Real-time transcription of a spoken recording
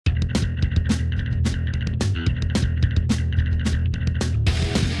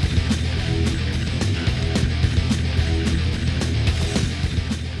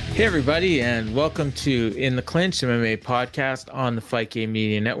Hey, everybody, and welcome to In the Clinch MMA podcast on the Fight Game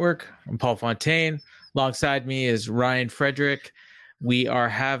Media Network. I'm Paul Fontaine. Alongside me is Ryan Frederick. We're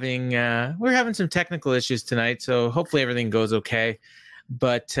having some technical issues tonight, so hopefully everything goes okay.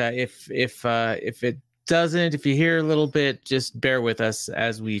 But if it doesn't, if you hear a little bit, just bear with us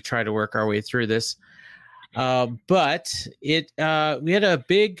as we try to work our way through this. But we had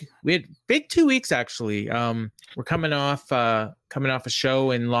big 2 weeks actually. We're coming off a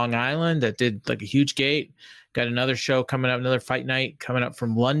show in Long Island that did like a huge gate. Got another show coming up, another fight night coming up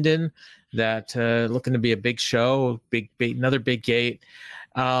from London that looking to be a big show, another big gate.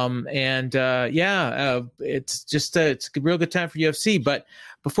 It's just it's a real good time for UFC. But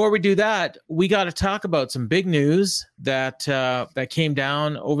before we do that, we got to talk about some big news that came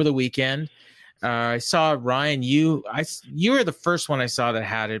down over the weekend. I saw Ryan. You were the first one I saw that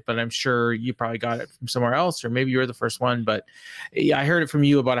had it, but I'm sure you probably got it from somewhere else, or maybe you were the first one. But I heard it from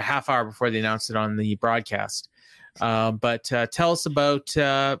you about a half hour before they announced it on the broadcast. But tell us about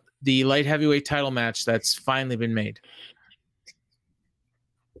the light heavyweight title match that's finally been made.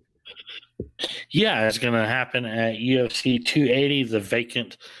 Yeah, it's going to happen at UFC 280. The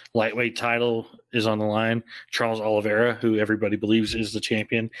vacant lightweight title is on the line. Charles Oliveira, who everybody believes is the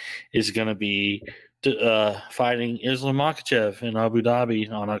champion, is going to be fighting Islam Makhachev in Abu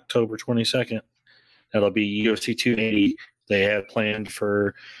Dhabi on October 22nd. That'll be UFC 280. They have planned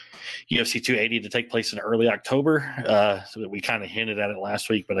for UFC 280 to take place in early October. So we kind of hinted at it last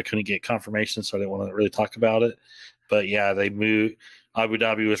week, but I couldn't get confirmation, so I didn't want to really talk about it. But yeah, they moved. Abu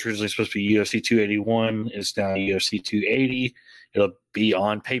Dhabi was originally supposed to be UFC 281. It's now UFC 280. It'll be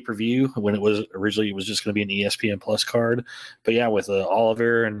on pay-per-view when it was just going to be an ESPN Plus card. But yeah, with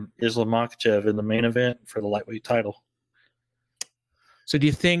Oliver and Islam Makhachev in the main event for the lightweight title. So do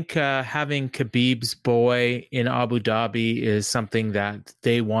you think having Khabib's boy in Abu Dhabi is something that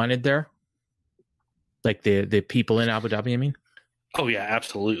they wanted there? Like the people in Abu Dhabi, I mean? Oh, yeah,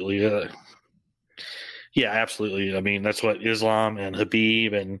 absolutely. Yeah, absolutely. I mean, that's what Islam and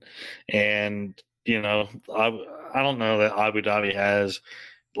Khabib and you know, I don't know that Abu Dhabi has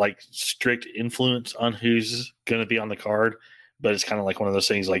like strict influence on who's going to be on the card, but it's kind of like one of those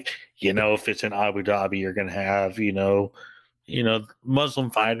things like, if it's in Abu Dhabi, you're going to have, Muslim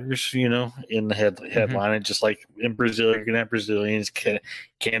fighters, in the headline. And just like in Brazil, you're going to have Brazilians.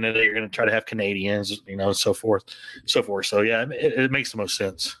 Canada, you're going to try to have Canadians, so forth. So yeah, it makes the most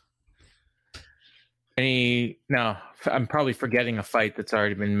sense. Now, I'm probably forgetting a fight that's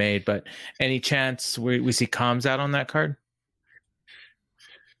already been made, but any chance we see Khamzat on that card?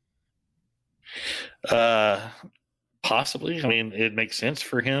 Possibly. I mean, it makes sense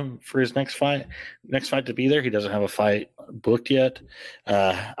for him for his next fight to be there. He doesn't have a fight booked yet.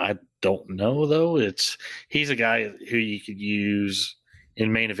 I don't know though. He's a guy who you could use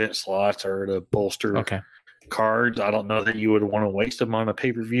in main event slots or to bolster cards. I don't know that you would want to waste him on a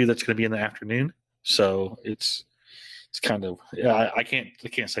pay-per-view that's going to be in the afternoon. So it's kind of, I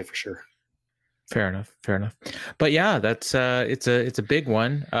can't say for sure. Fair enough. But yeah, that's it's a big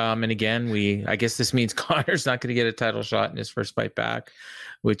one. And again, I guess this means Conor's not going to get a title shot in his first fight back,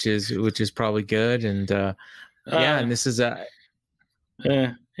 which is probably good. And and this is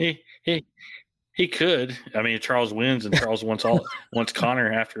he could. I mean, if Charles wins and Charles wants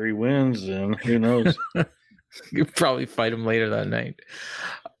Conor after he wins, then who knows? You probably fight him later that night.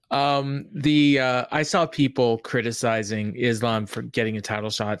 I saw people criticizing Islam for getting a title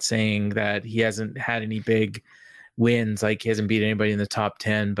shot, saying that he hasn't had any big wins, like he hasn't beat anybody in the top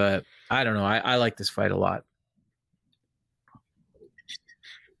 10, but I don't know. I like this fight a lot.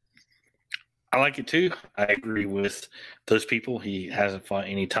 I like it too. I agree with those people. He hasn't fought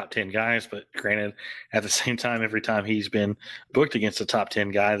any top 10 guys, but granted, at the same time, every time he's been booked against a top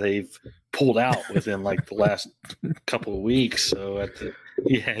 10 guy, they've pulled out within like the last couple of weeks. So it's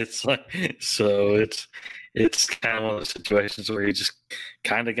kind of one of those situations where you just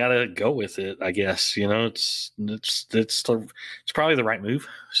kind of got to go with it, I guess. It's probably the right move.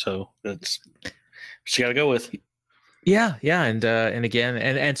 So that's what you got to go with. Yeah, and again,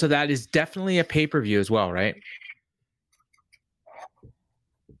 and so that is definitely a pay-per-view as well, right?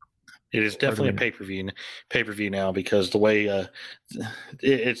 It is definitely a pay-per-view now because the way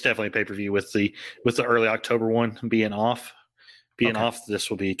it's definitely a pay-per-view with the early October one being off.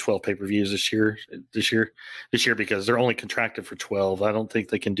 This will be 12 pay-per-views this year because they're only contracted for 12. I don't think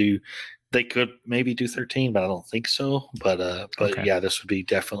they could maybe do 13, but I don't think so. But yeah, this would be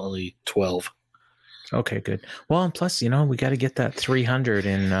definitely 12. Okay, good. Well, and plus, we got to get that 300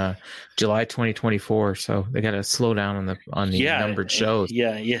 in July 2024, so they got to slow down on the numbered shows.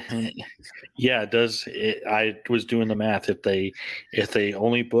 Yeah. It does. I was doing the math. If they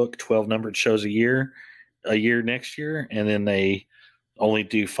only book 12 numbered shows a year next year, and then they only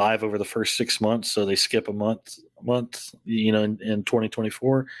do 5 over the first 6 months, so they skip a month, in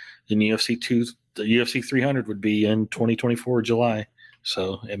 2024, then the UFC 300 would be in 2024 July.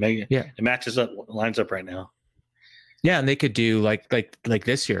 So it matches up, lines up right now. Yeah, and they could do like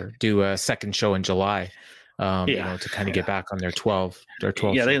this year, do a second show in July, to kind of get back on their 12.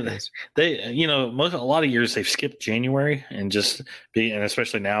 Yeah, they a lot of years they've skipped January and and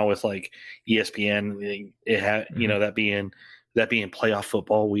especially now with like ESPN, that being playoff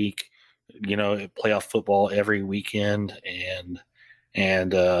football week, playoff football every weekend, and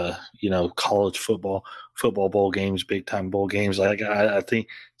college football bowl games, big time bowl games. Like I think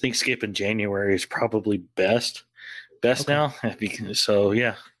skipping January is probably best now. So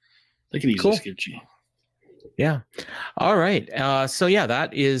yeah, they could easily skip you. Yeah. All right. So yeah,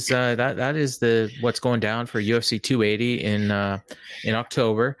 that is the what's going down for UFC 280 in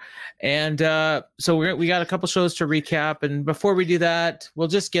October, and so we got a couple shows to recap. And before we do that, we'll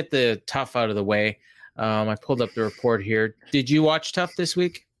just get the Tough out of the way. I pulled up the report here. Did you watch Tough this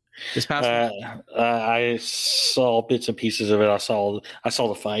week? This past week? I saw bits and pieces of it. I saw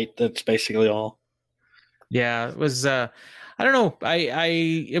the fight. That's basically all. Yeah, it was. I don't know.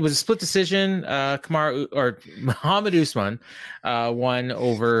 It was a split decision. Muhammad Usman won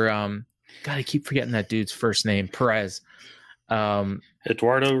over. God, I keep forgetting that dude's first name. Perez.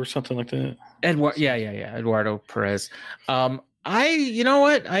 Eduardo or something like that. Eduardo Perez. You know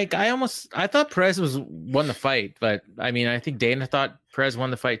what? I thought Perez won the fight, but I mean, I think Dana thought Perez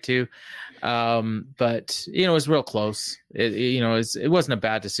won the fight too. But it was real close. It wasn't a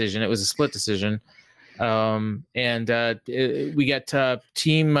bad decision. It was a split decision. We got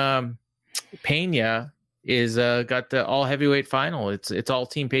Team Pena is got the all heavyweight final. It's all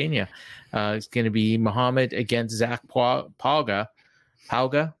Team Pena. It's going to be Muhammad against Zach Pauga.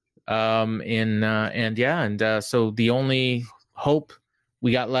 So the only hope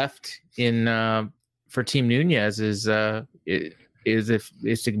we got left for Team Nunez is to win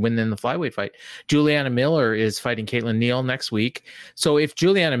in the flyweight fight. Juliana Miller is fighting Caitlin Neal next week. So if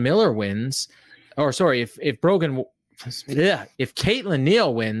Juliana Miller wins, if Caitlin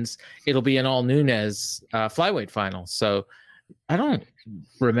Neal wins, it'll be an all Nunez flyweight final. So I don't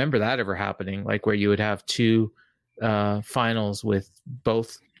remember that ever happening, like where you would have two finals with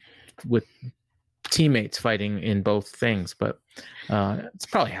teammates fighting in both things, but it's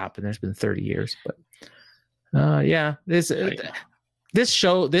probably happened. There's been 30 years, but this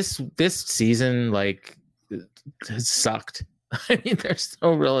season has sucked. I mean, there's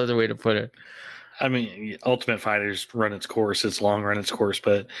no real other way to put it. I mean, Ultimate Fighter's run its course. It's long run its course,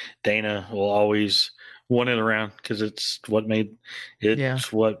 but Dana will always want it around because it's what made it. Yeah.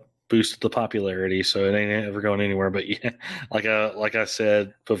 It's what boosted the popularity. So it ain't ever going anywhere. But yeah, like I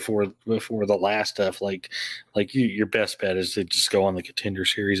said before the last stuff, your best bet is to just go on the Contender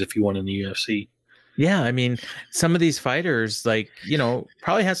Series if you want in the UFC. Yeah, I mean, some of these fighters,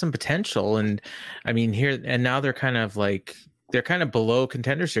 probably have some potential, and I mean, now they're kind of below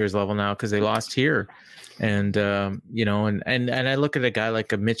Contender Series level now because they lost here, and and I look at a guy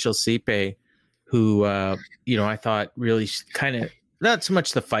like a Mitchell Sipe, who I thought really kind of not so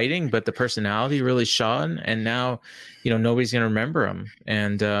much the fighting but the personality really shone, and now nobody's gonna remember him,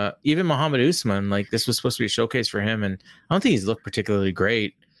 and even Muhammad Usman, this was supposed to be a showcase for him, and I don't think he's looked particularly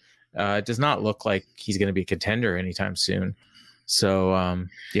great. It does not look like he's going to be a contender anytime soon. So, I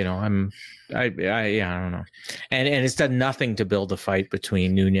don't know. And it's done nothing to build a fight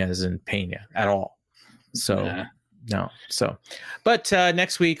between Nunez and Pena at all. So, no. So, but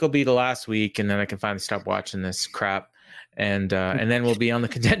next week will be the last week, and then I can finally stop watching this crap. And then we'll be on the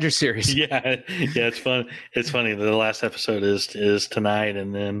Contender Series. Yeah, it's fun. It's funny. The last episode is tonight,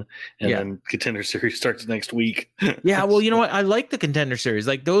 and then Contender Series starts next week. Yeah, well, you know what? I like the Contender Series.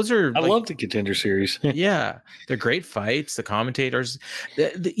 I love the Contender Series. Yeah, they're great fights. The commentators.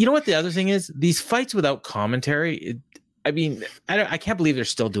 You know what? The other thing is these fights without commentary. I can't believe they're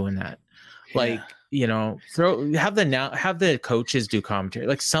still doing that. Have the coaches do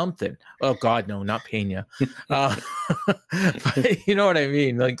commentary, something. Oh God, no, not Pena. But you know what I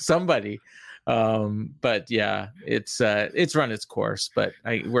mean? Somebody. But yeah, it's run its course. But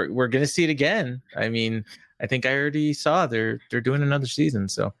we're gonna see it again. I mean, I think I already saw they're doing another season.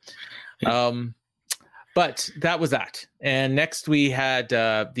 So, but that was that. And next we had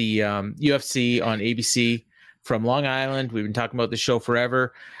the UFC on ABC from Long Island. We've been talking about the show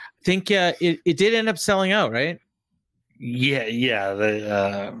forever. think it did end up selling out, right? Yeah.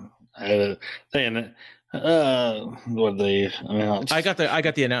 What they? I mean, I got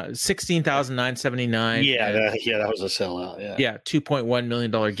the announcement, 16,979. Yeah, that was a sellout. Yeah, $2.1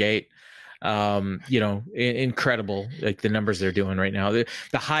 million gate. Incredible, like the numbers they're doing right now. The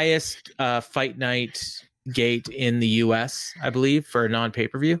highest fight night gate in the US, I believe, for a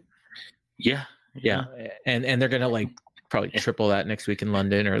non-pay-per-view. Yeah. And they're gonna like probably triple that next week in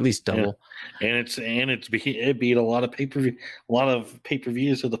London, or at least double. And it beat a lot of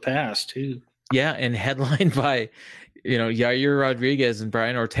pay-per-views of the past too. Yeah, and headlined by Yair Rodriguez and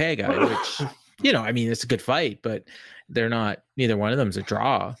Brian Ortega, which I mean, it's a good fight, but they're not. Neither one of them's a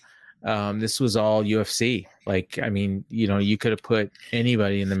draw. This was all UFC. Like, I mean, you could have put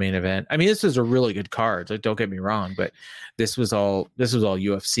anybody in the main event. I mean, this was a really good card. Like, don't get me wrong, but this was all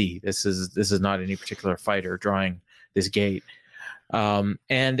UFC. This is not any particular fighter drawing this gate. And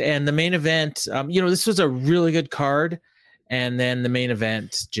the main event, this was a really good card. And then the main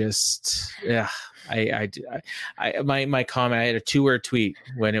event just, my comment, I had a 2-word tweet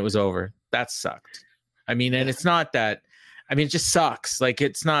when it was over. That sucked. I mean, and it's not that, I mean, it just sucks. Like,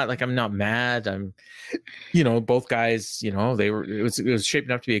 it's not like I'm not mad. I'm, both guys, it was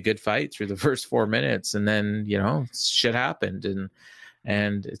shaping up to be a good fight through the first 4 minutes. And then, shit happened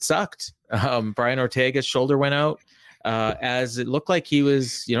and it sucked. Brian Ortega's shoulder went out. As it looked like he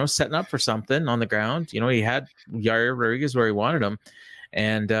was, setting up for something on the ground. He had Yair Rodriguez where he wanted him,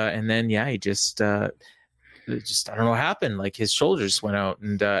 and then he just I don't know what happened. Like, his shoulders went out,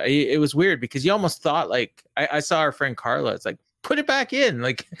 and it was weird because you almost thought, like, I saw our friend Carla. It's like, put it back in,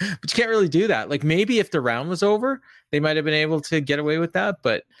 like, but you can't really do that. Like, maybe if the round was over, they might have been able to get away with that,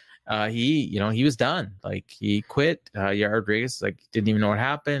 but. He was done. Like, he quit. Yair Rodriguez didn't even know what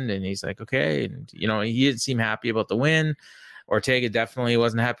happened, and he's like, okay, and he didn't seem happy about the win. Ortega definitely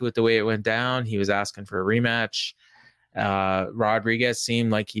wasn't happy with the way it went down. He was asking for a rematch. Rodriguez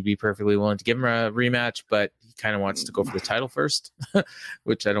seemed like he'd be perfectly willing to give him a rematch, but he kind of wants to go for the title first,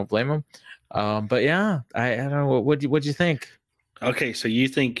 which I don't blame him. But yeah, I don't know. What'd you think? Okay, so you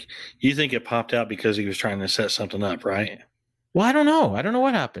think it popped out because he was trying to set something up, right? Well, I don't know. I don't know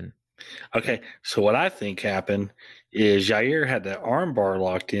what happened. Okay, so what I think happened is Yair had the arm bar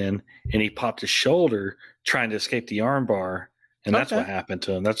locked in, and he popped his shoulder trying to escape the arm bar, and that's what happened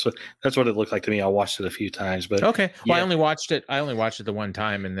to him. That's what it looked like to me. I watched it a few times, but okay. Well, I only watched it the one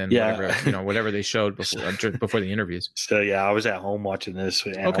time, and then whatever they showed before the interviews. So yeah, I was at home watching this,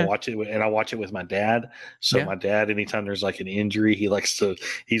 and I watch it with my dad. So my dad, anytime there's like an injury, he's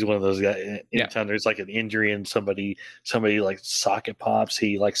one of those guys. Anytime there's like an injury and somebody like socket pops,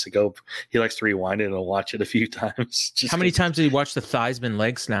 he likes to rewind it and watch it a few times. How many times did he watch the Theismann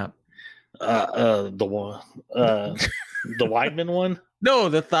leg snap? The one. The Weidman one? No,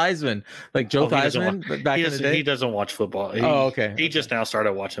 the Theismann, like Joe Theismann back in the day. He doesn't watch football. Okay. He just now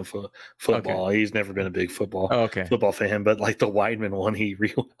started watching football. Okay. He's never been a big football fan, but like the Weidman one, he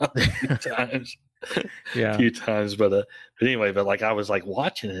rewound a few times. Yeah, a few times. But anyway, like I was like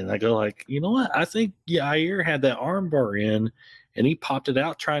watching it, and I go like, you know what? I think Yair had that arm bar in, and he popped it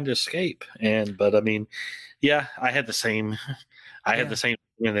out trying to escape. But I mean, yeah, I had the same. Had the same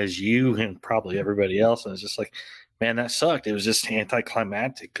feeling as you and probably everybody else, and it's just like, man, that sucked. It was just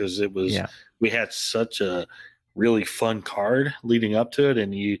anticlimactic because it was we had such a really fun card leading up to it,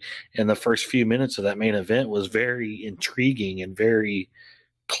 and the first few minutes of that main event was very intriguing and very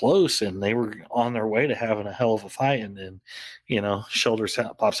close, and they were on their way to having a hell of a fight, and then shoulder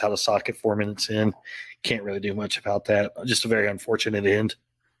pops out of socket 4 minutes in. Can't really do much about that. Just a very unfortunate end.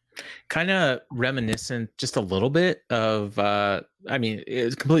 Kind of reminiscent just a little bit of I mean,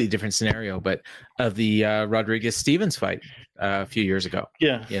 it's a completely different scenario, but of the Rodriguez Stevens fight a few years ago.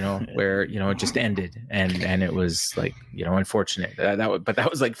 Yeah. Where it just ended and it was like, unfortunate. But that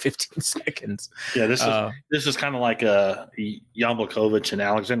was like 15 seconds. Yeah, this is kind of like Jan Blachowicz and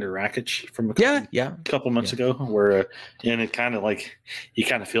Alexander Rakic from a couple months ago, where and it kind of like you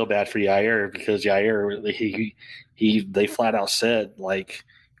kind of feel bad for Yair because Yair they flat out said, like,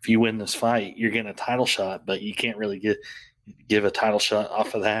 if you win this fight, you're getting a title shot, but you can't really give a title shot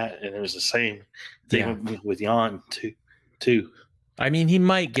off of that. And it was the same thing with Jan too. I mean, he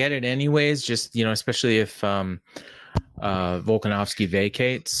might get it anyways, just especially if Volkanovski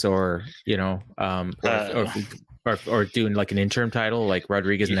vacates or or doing like an interim title like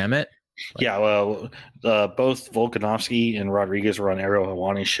Rodriguez and Emmett. Yeah, well, both Volkanovski and Rodriguez were on Ariel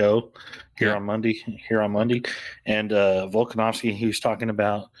Helwani's show here on Monday, and Volkanovski, he was talking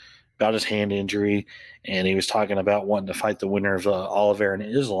about his hand injury, and he was talking about wanting to fight the winner of Oliveira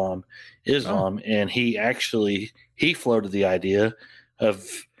and Islam, and he floated the idea of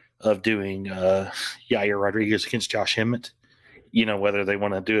doing Yair Rodriguez against Josh Emmett. Whether they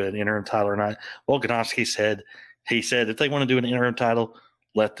want to do an interim title or not. Volkanovski said if they want to do an interim title,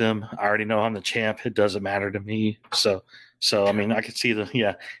 let them. I already know I'm the champ. It doesn't matter to me. So I mean, I could see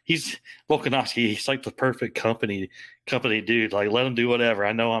he's Volkanovski. He's like the perfect company dude. Like, let him do whatever.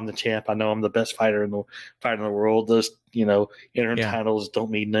 I know I'm the champ. I know I'm the best fighter in the world. Those interim titles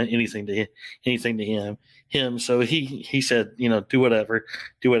don't mean anything to him. So he said, do whatever.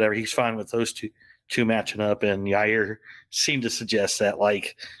 He's fine with those two matching up, and Yair seemed to suggest that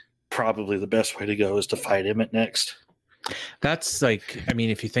like probably the best way to go is to fight Emmett next. That's like, I mean,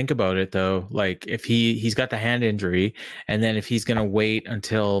 if you think about it though, like if he's got the hand injury, and then if he's going to wait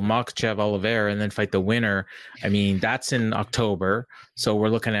until Makhachev Oliveira and then fight the winner, I mean, that's in October. So we're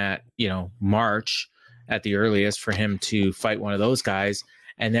looking at, March at the earliest for him to fight one of those guys.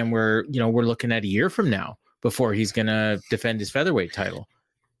 And then we're looking at a year from now before he's going to defend his featherweight title.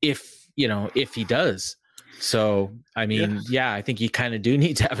 If he does. So, I mean, I think you kind of do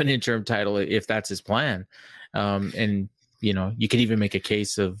need to have an interim title if that's his plan. And, you could even make a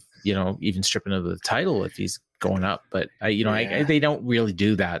case of, even stripping of the title if he's going up. But, they don't really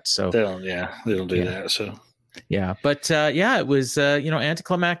do that. So they don't do that. So, yeah. But, it was,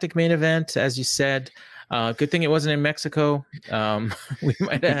 anticlimactic main event, as you said. Good thing it wasn't in Mexico. We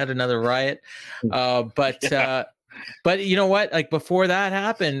might have had another riot. But you know what? Like before that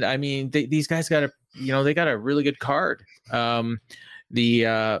happened, I mean, these guys got they got a really good card.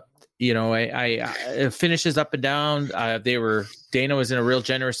 Finishes up and down. Dana was in a real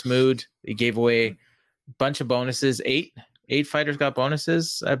generous mood. He gave away a bunch of bonuses. Eight fighters got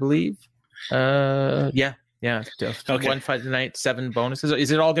bonuses, I believe. Okay. 1 fight tonight, 7 bonuses.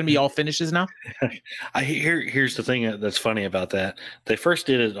 Is it all going to be all finishes now? Here's the thing that's funny about that. They first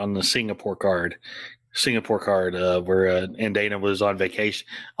did it on the Singapore card, where and Dana was on vacation,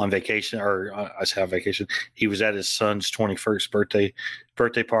 or I say on vacation. He was at his son's 21st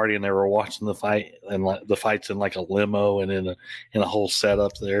birthday party, and they were watching the fight, and the fight's in like a limo and in a whole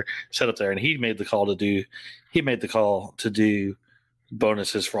setup there. And he made the call to do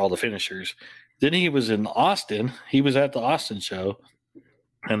bonuses for all the finishers. Then he was in Austin. He was at the Austin show,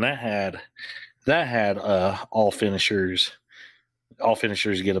 and that had all finishers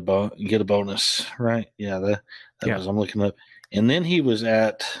get a bonus, right? Yeah, that was, I'm looking up. And then he was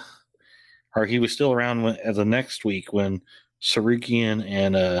still around the next week when Sarukian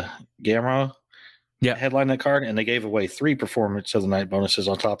and Gamrot headlined that card, and they gave away 3 performance of the night bonuses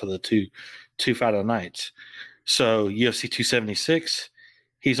on top of the two fight of the nights. So UFC 276,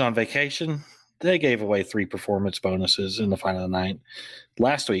 he's on vacation. They gave away 3 performance bonuses in the fight of the night.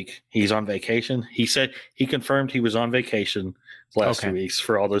 Last week, he's on vacation. He said he confirmed he was on vacation last 2 weeks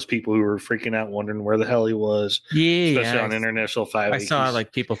for all those people who were freaking out, wondering where the hell he was. Especially on International Fight Week. I saw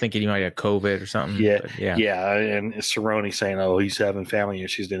like people thinking he might have COVID or something. Yeah. And Cerrone saying, he's having family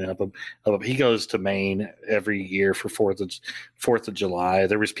issues, didn't help him. He goes to Maine every year for 4th of July.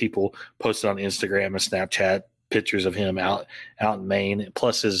 There was people posted on Instagram and Snapchat pictures of him out in Maine.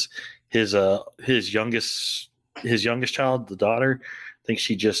 Plus his youngest child, the daughter, I think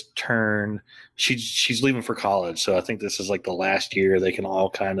she just turned. She's leaving for college, so I think this is like the last year they can all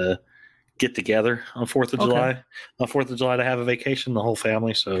kind of get together on 4th of July. On 4th of July to have a vacation, the whole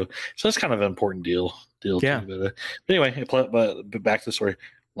family. So that's kind of an important deal. Yeah. Too. But anyway, but back to the story.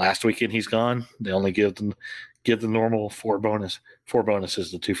 Last weekend he's gone. They only give the normal 4 bonuses,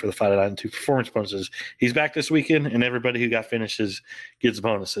 the 2 for the fight night and 2 performance bonuses. He's back this weekend, and everybody who got finishes gets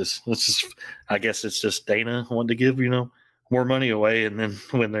bonuses. I guess it's just Dana wanting to give more money away, and then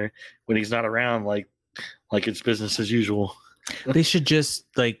when he's not around, like it's business as usual. They should just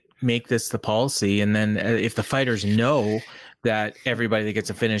like make this the policy, and then if the fighters know that everybody that gets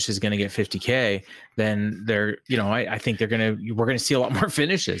a finish is going to get $50K, then I think we're going to see a lot more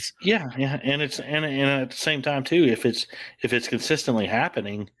finishes. Yeah. And at the same time too, if it's consistently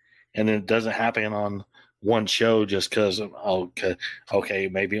happening and it doesn't happen on one show just because, okay,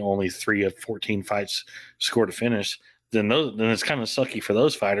 maybe only 3 of 14 fights scored a finish, then it's kind of sucky for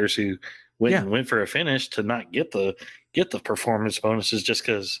those fighters who went for a finish to not get the performance bonuses just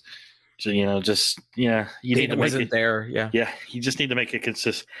because, you need to make it there. Yeah. You just need to make it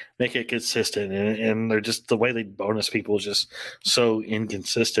consistent. And they're just, the way they bonus people is just so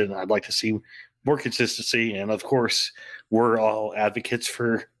inconsistent. I'd like to see more consistency. And of course, we're all advocates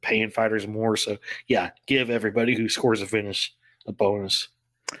for paying fighters more. So give everybody who scores a finish a bonus.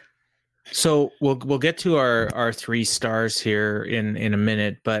 So we'll get to our 3 stars here in a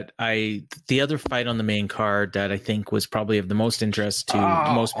minute, but the other fight on the main card that I think was probably of the most interest to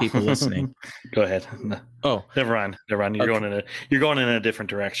most people listening. Go ahead. No. Oh, never mind. You're okay. going in a different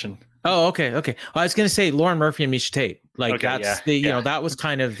direction. Oh, okay. I was going to say Lauren Murphy and Miesha Tate. Like that's you know, that was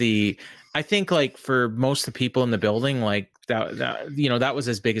kind of I think like for most of the people in the building, like that you know, that was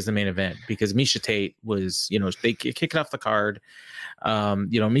as big as the main event because Miesha Tate was, you know, they kick it off the card.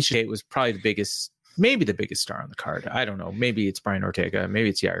 You know, Miesha Tate was probably maybe the biggest star on the card. I don't know. Maybe it's Brian Ortega. Maybe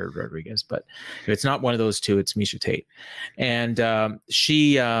it's Yair Rodriguez. But if it's not one of those two, it's Miesha Tate. And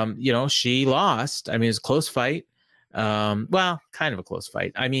she, you know, she lost. I mean, it was a close fight. Well, kind of a close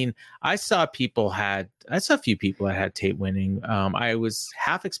fight. I mean, I saw a few people that had Tate winning. I was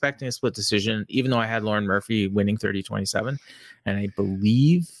half expecting a split decision, even though I had Lauren Murphy winning 30-27. And I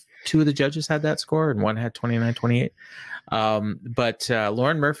believe 2 of the judges had that score and one had 29-28. But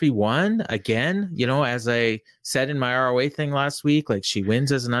Lauren Murphy won again, you know, as I said in my ROA thing last week, like she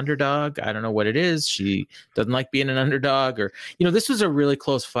wins as an underdog. I don't know what it is. She doesn't like being an underdog or, you know, this was a really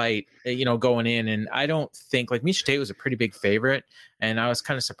close fight, you know, going in. And I don't think like Miesha Tate was a pretty big favorite. And I was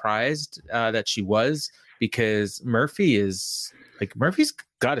kind of surprised that she was because Murphy's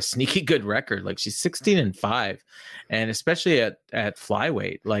got a sneaky good record. Like she's 16-5 and especially at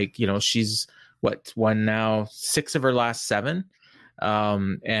flyweight, like, you know, she's won now 6 of her last 7. You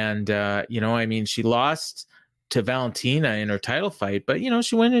know, I mean, she lost to Valentina in her title fight, but, you know,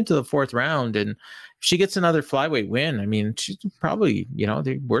 she went into the 4th round and if she gets another flyweight win, I mean, she's probably, you know,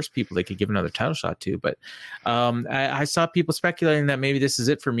 the worst people they could give another title shot to. But I saw people speculating that maybe this is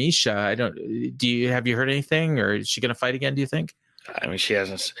it for Miesha. Have you heard anything or is she going to fight again, do you think? I mean, she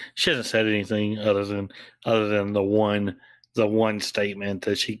hasn't said anything other than the one statement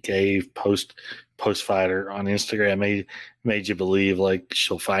that she gave post fighter on Instagram made you believe like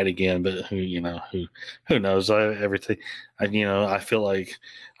she'll fight again, but who knows? Everything. I feel like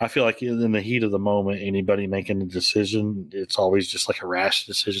in the heat of the moment, anybody making a decision, it's always just like a rash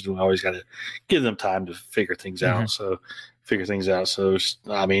decision. We always got to give them time to figure things out. So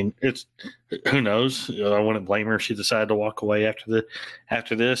I mean, it's who knows. I wouldn't blame her if she decided to walk away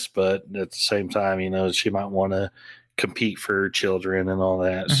after this, but at the same time, you know, she might want to compete for children and all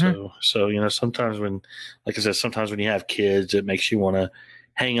that. So you know, sometimes when you have kids, it makes you want to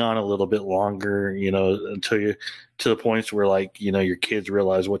hang on a little bit longer, you know, until you to the points where, like, you know, your kids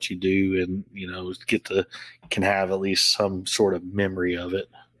realize what you do and, you know, can have at least some sort of memory of it.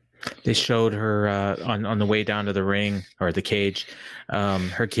 They showed her on the way down to the ring or the cage,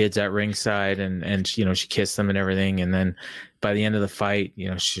 her kids at ringside, and you know, she kissed them and everything. And then by the end of the fight, you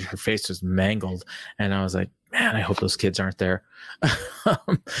know, her face was mangled, and I was like, man, I hope those kids aren't there.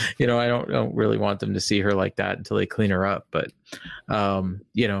 You know, I don't really want them to see her like that until they clean her up. But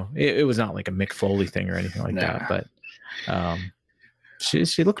you know, it was not like a Mick Foley thing or anything like that. But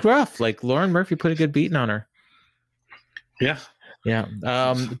she looked rough. Like Lauren Murphy put a good beating on her. Yeah. Yeah.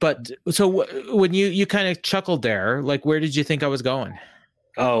 But so when you kind of chuckled there, like, where did you think I was going?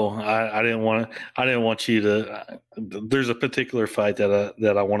 Oh, I didn't want you to. There's a particular fight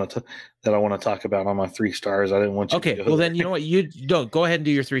that I want to talk about on my 3 stars. I didn't want you. Okay. To well, then you know what, you don't go ahead and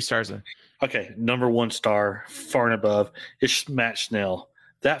do your 3 stars then. Okay. Number 1 star, far and above, is Matt Schnell.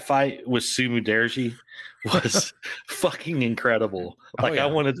 That fight with Sumu Derji was fucking incredible. Like, I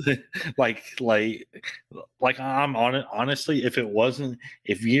wanted to, like I'm on it. Honestly, if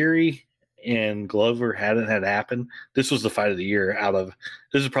Yuri and Glover hadn't had happened, this was the fight of the year.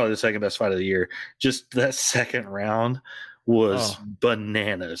 This is probably the second best fight of the year. Just that second round was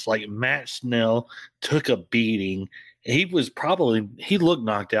bananas. Like, Matt Schnell took a beating. He looked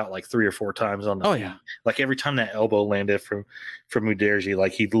knocked out like 3 or 4 times on the feet. Yeah. Like, every time that elbow landed from Muderji,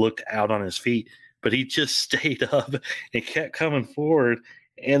 like, he looked out on his feet, but he just stayed up and kept coming forward,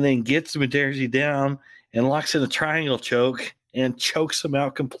 and then gets Muderji down and locks in a triangle choke and chokes him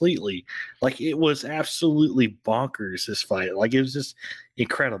out completely. Like, it was absolutely bonkers, this fight. Like, it was just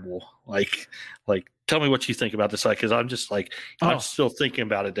incredible. Like tell me what you think about this fight, because I'm just like, I'm still thinking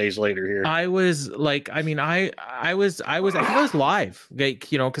about it days later here. I was like, I mean, I think I was live,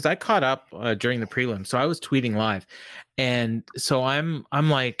 like, you know, because I caught up during the prelim, so I was tweeting live, and so I'm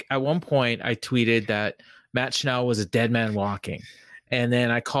like, at one point I tweeted that Matt Schnell was a dead man walking. And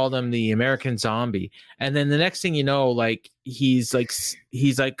then I called him the American Zombie. And then the next thing you know, like, he's like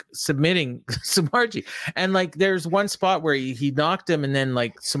submitting Samarji. And like, there's one spot where he knocked him, and then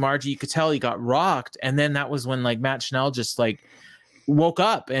like Samarji, you could tell he got rocked. And then that was when like Matt Schnell just like woke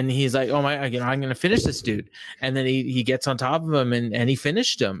up, and he's like, oh my, you know, I'm going to finish this dude. And then he gets on top of him and he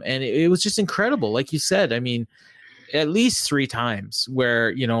finished him. And it was just incredible. Like you said, I mean, at least 3 times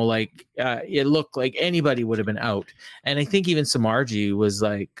where, it looked like anybody would have been out. And I think even Sumarji was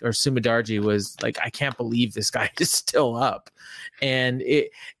like, or Sumadarji was like, I can't believe this guy is still up. And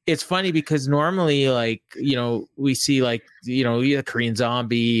it's funny because normally, like, we see like, Korean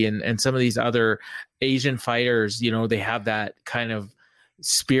Zombie and some of these other Asian fighters, they have that kind of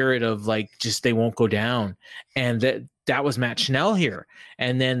spirit of like, just they won't go down. And that was Matt Schnell here.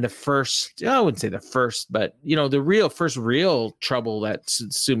 And then the first, I wouldn't say the first, but the first real trouble that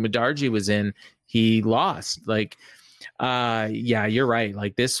Sumadarji was in, he lost. Like, yeah, you're right.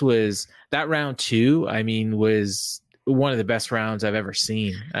 Like that round 2, I mean, was one of the best rounds I've ever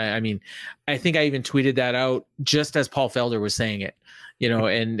seen. I mean, I think I even tweeted that out just as Paul Felder was saying it.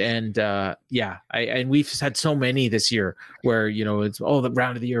 And we've had so many this year where, it's the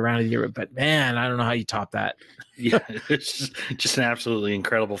round of the year, but man, I don't know how you top that. Yeah, it's just an absolutely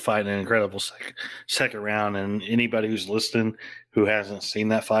incredible fight and an incredible second round. And anybody who's listening who hasn't seen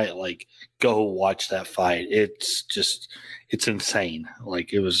that fight, like, go watch that fight. It's insane.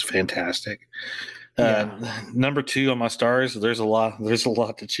 Like, it was fantastic. Number 2 on my stars. There's a lot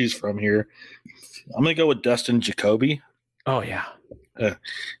to choose from here. I'm gonna go with Dustin Jacoby. Oh yeah.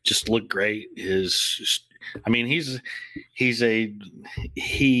 Just looked great. His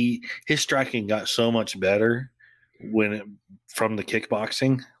striking got so much better from the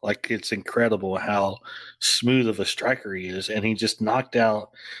kickboxing. Like, it's incredible how smooth of a striker he is, and he just knocked out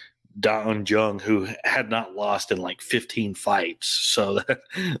Da Un Jung, who had not lost in like 15 fights. So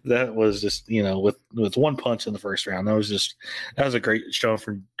that was just, with one punch in the first round. That was a great showing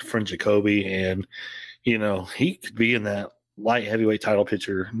from Jacoby, and he could be in that light heavyweight title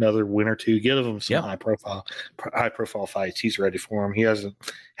picture another win or two. Give him some high profile fights. He's ready for him. He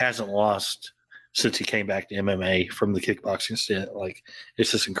hasn't lost since he came back to MMA from the kickboxing stint. Like,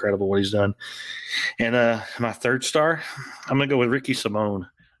 it's just incredible what he's done. And my third star, I'm gonna go with Ricky Simón.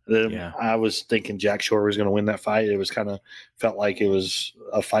 I was thinking Jack Shore was going to win that fight. It was felt like it was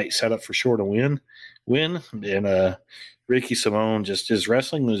a fight set up for Shore to win. And Ricky Simón, just his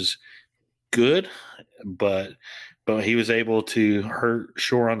wrestling was good, but he was able to hurt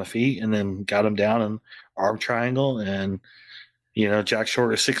Shore on the feet and then got him down in arm triangle. And Jack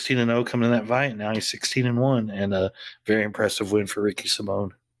Shore is 16-0 coming in that fight. Now he's 16-1, and a very impressive win for Ricky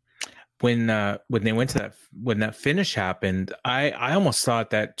Simón. When they went to when that finish happened, I almost thought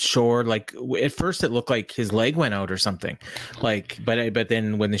that Shore, like, at first it looked like his leg went out or something, like, but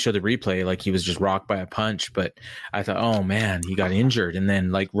then when they showed the replay, like, he was just rocked by a punch. But I thought, oh man, he got injured, and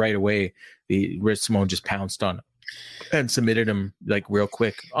then like right away, Ricky Simón just pounced on him and submitted him like real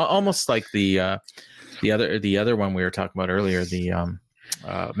quick, almost like the other one we were talking about earlier, the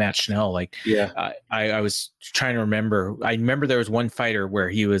Matt Schnell. Like, I was trying to remember. I remember there was one fighter where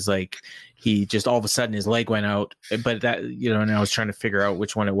he was like, he just all of a sudden his leg went out, but that, and I was trying to figure out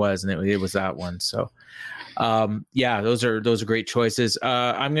which one it was, and it was that one. So, those are great choices.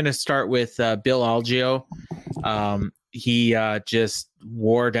 I'm going to start with Bill Algeo. He just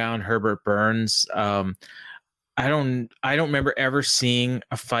wore down Herbert Burns. I don't remember ever seeing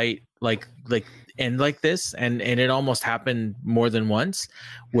a fight like end like this, and it almost happened more than once,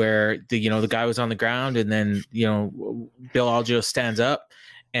 where the guy was on the ground, and then Bill Algeo stands up,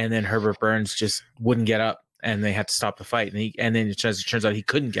 and then Herbert Burns just wouldn't get up, and they had to stop the fight, and then it turns out he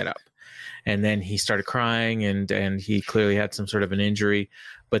couldn't get up, and then he started crying, and he clearly had some sort of an injury.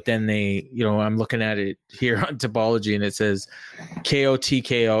 But then I'm looking at it here on Topology, and it says KO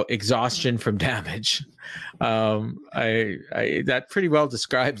TKO, exhaustion from damage. That pretty well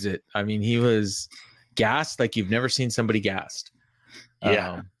describes it. I mean, he was gassed like you've never seen somebody gassed.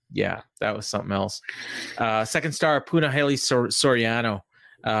 That was something else. Second star, Punahele Soriano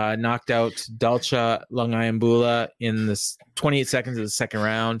knocked out Dalcha Langayambula in the 28 seconds of the second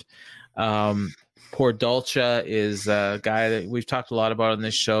round. Poor Dalcha is a guy that we've talked a lot about on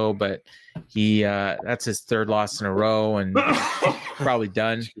this show, but he that's his third loss in a row, and probably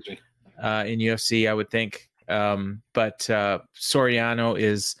done in UFC, I would think. But Soriano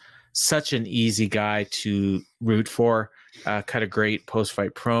is such an easy guy to root for. Cut a great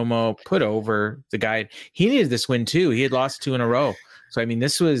post-fight promo, put over the guy. He needed this win too. He had lost 2 in a row. So, I mean,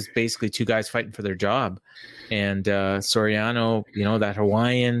 this was basically 2 guys fighting for their job. And Soriano, that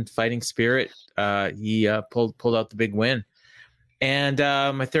Hawaiian fighting spirit, he pulled out the big win. And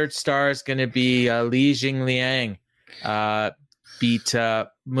my third star is going to be Li Jingliang. Beat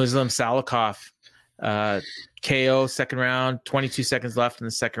Muslim Salikov. KO second round, 22 seconds left in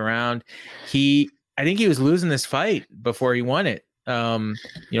the second round. I think he was losing this fight before he won it. Kind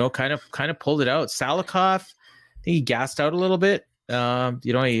of pulled it out. Salikov, I think he gassed out a little bit. He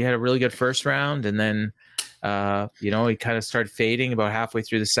had a really good first round, and then He kind of started fading about halfway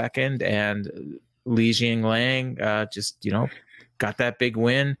through the second, and Li Jingliang just, got that big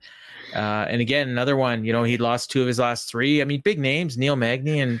win. And again, another one, he lost 2 of his last 3. I mean, big names, Neil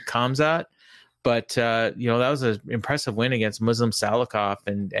Magny and Khamzat. But, that was an impressive win against Muslim Salikhov.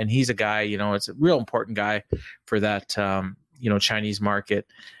 And he's a guy, it's a real important guy for that, Chinese market.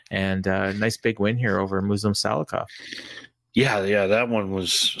 And nice big win here over Muslim Salikhov. Yeah, that one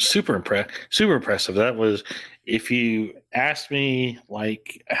was super impressive. That was, if you asked me,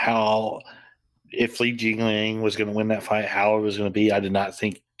 like, if Li Jingliang was going to win that fight, how it was going to be, I did not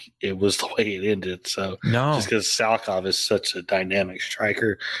think it was the way it ended. So no, just because Salikhov is such a dynamic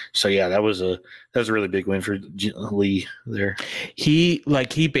striker. So yeah, that was a really big win for Li there. He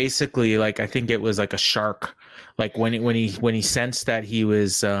basically, like, I think it was like a shark. Like when he sensed that he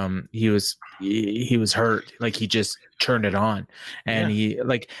was hurt, like he just turned it on, and he,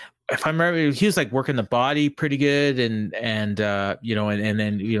 like, if I remember, he was like working the body pretty good, and then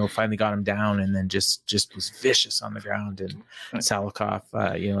finally got him down, and then just was vicious on the ground. And Salikhov,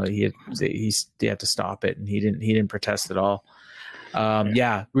 he had to stop it, and he didn't protest at all.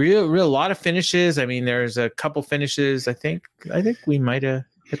 Real lot of finishes. I mean, there's a couple finishes. I think we might have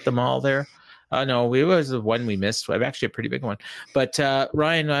hit them all there. No, it was the one we missed. Actually, a pretty big one. But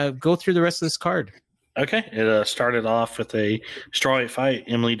Ryan, go through the rest of this card. Okay, it started off with a strawweight fight.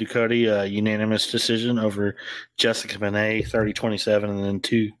 Emily Ducote, unanimous decision over Jessica Penne, 30-27, and then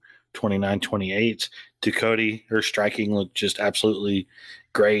 29-28. Ducote, her striking looked just absolutely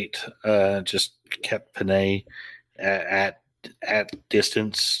great. Just kept Penne at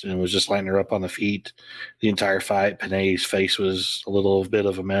distance and was just lining her up on the feet the entire fight. Penne's face was a little bit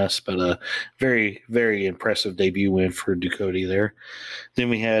of a mess, but a very, very impressive debut win for Ducote there.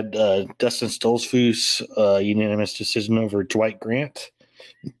 Then we had Dustin Stoltzfus, unanimous decision over Dwight Grant.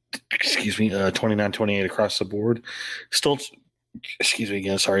 29-28 across the board. Stoltzfus,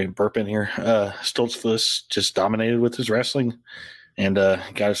 burping here. Stoltzfus just dominated with his wrestling and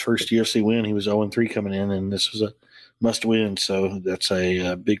got his first UFC win. He was 0-3 coming in, and this was a must win, so that's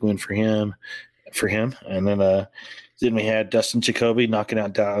a big win for him. And then we had Dustin Jacoby knocking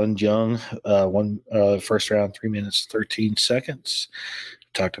out Dallin Young, first round, 3 minutes 13 seconds.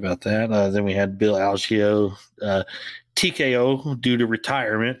 Talked about that. Then we had Bill Algeo, TKO due to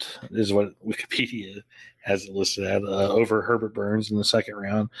retirement, is what Wikipedia has it listed at, over Herbert Burns in the second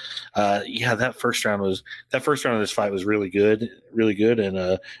round. That first round of this fight was really good,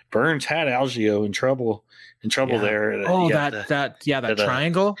 and Burns had Algeo in trouble there. That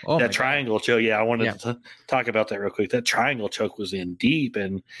triangle. Triangle choke. Yeah, I wanted to talk about that real quick. That triangle choke was in deep,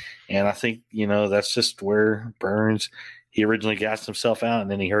 and I think that's just where Burns, he originally gassed himself out,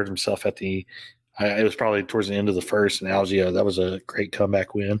 and then he hurt himself at the. It was probably towards the end of the first, and Algeo, that was a great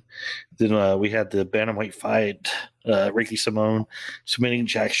comeback win. Then we had the bantamweight fight, Ricky Simone submitting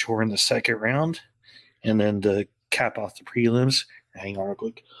Jack Shore in the second round, and then to cap off the prelims. Hang on real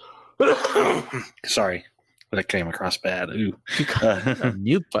quick. Sorry. That came across bad. Ooh.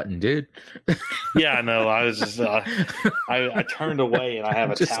 Mute button, dude. Yeah, I know. I was just I turned away, and I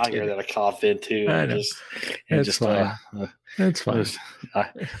have a towel here that I cough into. That's fine. That's fine.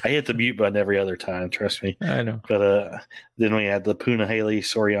 I hit the mute button every other time. Trust me. I know. But then we had the Punahele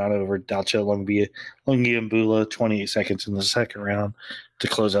Soriano over Dalcha Lungiambula, 28 seconds in the second round to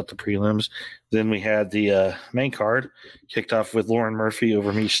close out the prelims. Then we had the main card kicked off with Lauren Murphy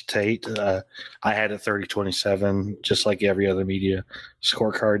over Miesha Tate. I had it 30-27, just like every other media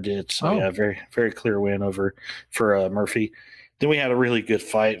scorecard did. So very, very clear win for Murphy. Then we had a really good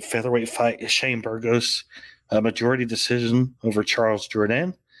fight, featherweight fight. Shane Burgos, majority decision over Charles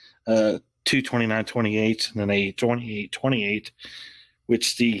Jourdain, 2-29-28, and then a 28-28,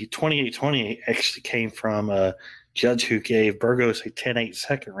 which the 28-28 actually came from a judge who gave Burgos a 10-8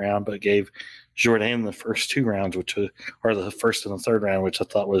 second round, but gave Jourdain the first 2 rounds, or the first and the third round, which I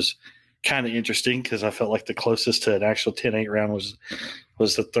thought was kind of interesting because I felt like the closest to an actual 10-8 round was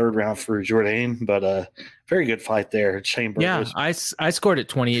the third round for Jourdain. But very good fight there. Shane Burgos. Yeah, I scored it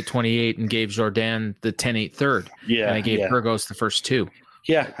 28-28 and gave Jourdain the 10-8 third. Yeah, and I gave Burgos the first 2.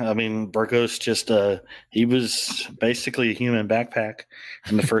 Yeah, I mean, Burgos just he was basically a human backpack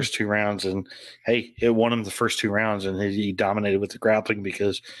in the first 2 rounds, and hey, it won him the first 2 rounds, and he dominated with the grappling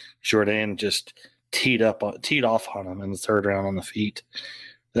because Jourdain just teed off on him in the third round on the feet.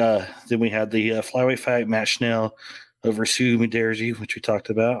 Then we had the flyweight fight, Matt Schnell over Sue Mudaerji, which we talked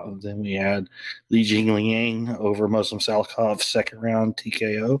about. And then we had Li Jingliang over Muslim Salikhov, second round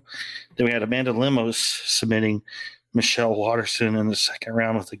TKO. Then we had Amanda Lemos submitting Michelle Watterson in the second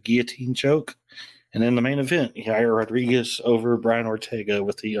round with a guillotine choke. And in the main event, Yair Rodriguez over Brian Ortega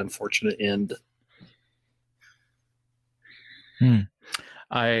with the unfortunate end.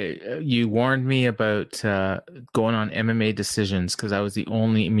 You warned me about going on MMA Decisions because I was the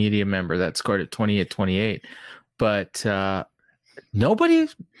only media member that scored at 28-28, but nobody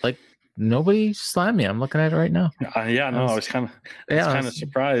slammed me. I'm looking at it right now. I was kind of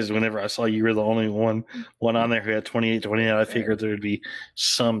surprised whenever I saw you were the only one on there who had 28-28. I figured there would be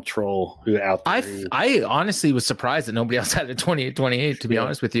some troll who out there. I honestly was surprised that nobody else had a 28-28, to be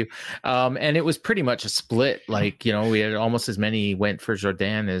honest with you. And it was pretty much a split. Like, we had almost as many went for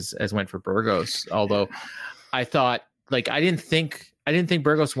Jourdain as went for Burgos. Although I thought, like, I didn't think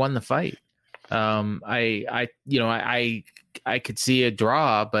Burgos won the fight. I could see a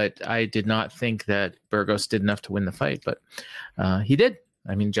draw, but I did not think that Burgos did enough to win the fight, but he did.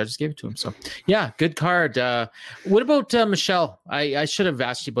 I mean, judges gave it to him. So yeah, good card. What about Michelle? I should have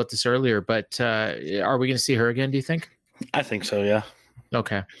asked you about this earlier, but are we going to see her again, do you think? I think so. Yeah.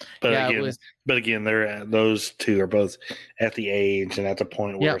 Okay. But again, those two are both at the age and at the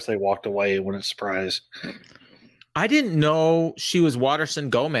point where if they walked away, it wouldn't surprise. I didn't know she was Waterson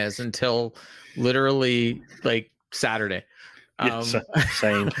Gomez until literally like Saturday.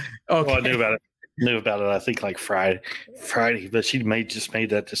 Same. Okay. Well, I knew about it. I think like Friday, but she just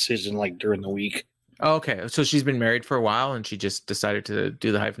made that decision like during the week. Okay, so she's been married for a while, and she just decided to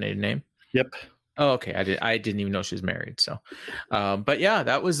do the hyphenated name. Yep. Oh, okay. I didn't even know she was married. So, but yeah,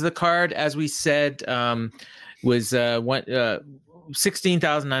 that was the card. As we said, was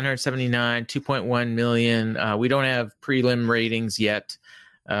 16,979, 2.1 million. We don't have prelim ratings yet.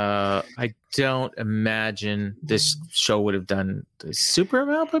 I don't imagine this show would have done the super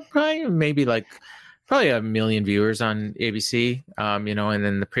amount, but probably a million viewers on ABC, and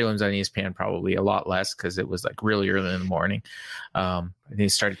then the prelims on ESPN probably a lot less because it was like really early in the morning. I think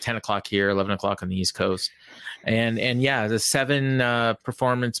it started 10 o'clock here, 11 o'clock on the East Coast. And yeah, the 7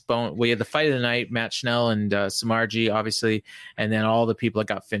 performance bone. We had the fight of the night, Matt Schnell and Samarji, obviously, and then all the people that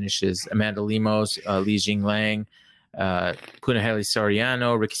got finishes: Amanda Lemos, Li Jinglang, Punahele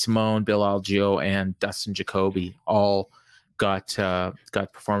Soriano, Ricky Simone, Bill Algeo, and Dustin Jacoby all got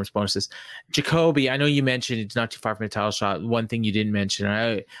performance bonuses. Jacoby, I know you mentioned it's not too far from a title shot. One thing you didn't mention,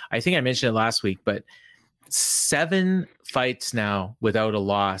 I think I mentioned it last week, but 7 fights now without a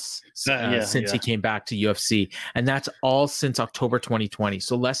loss since he came back to UFC, and that's all since October 2020,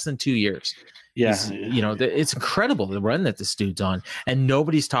 so less than 2 years. Yeah, it's incredible the run that this dude's on, and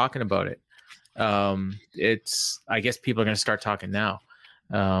nobody's talking about it. I guess people are going to start talking now.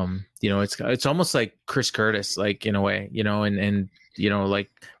 It's almost like Chris Curtis, like in a way, and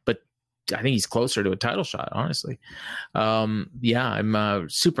but I think he's closer to a title shot, honestly. I'm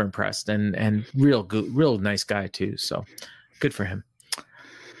super impressed and real good, real nice guy too. So good for him.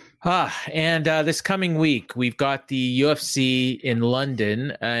 And this coming week, we've got the UFC in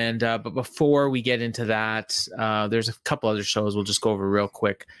London. And but before we get into that, there's a couple other shows we'll just go over real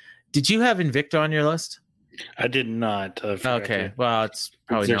quick. Did you have Invicta on your list? I did not. Okay. Well, it's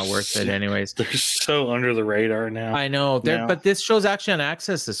probably not worth it anyways. They're so under the radar now. I know. But this show's actually on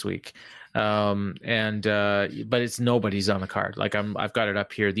Access this week. But it's nobody's on the card. Like I've got it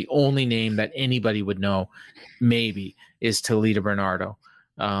up here. The only name that anybody would know maybe is Talita Bernardo.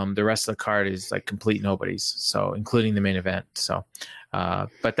 The rest of the card is like complete nobodies. So including the main event. So,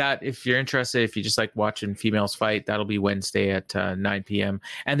 but that, if you're interested, if you just like watching females fight, that'll be Wednesday at 9 p.m.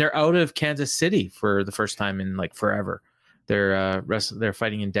 And they're out of Kansas City for the first time in like forever. They're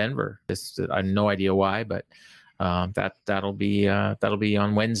fighting in Denver. I have no idea why, but that'll be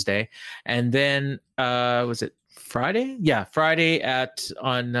on Wednesday. And then was it Friday? Yeah, Friday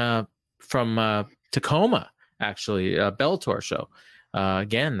from Tacoma, actually, a Bellator show.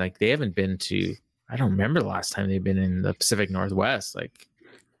 Again, like they haven't been to, I don't remember the last time they've been in the Pacific Northwest. Like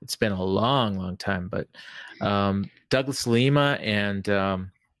it's been a long, long time. But Douglas Lima and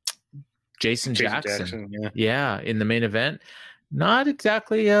Jason Jackson. Yeah, in the main event. Not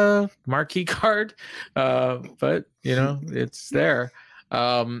exactly a marquee card, but it's there.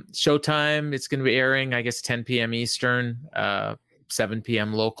 Showtime, it's going to be airing, I guess, 10 p.m. Eastern, 7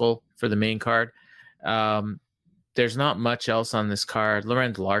 p.m. local for the main card. There's not much else on this card.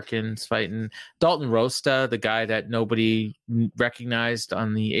 Lorenz Larkin's fighting. Dalton Rosta, the guy that nobody recognized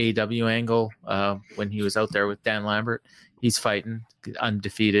on the AEW angle when he was out there with Dan Lambert. He's fighting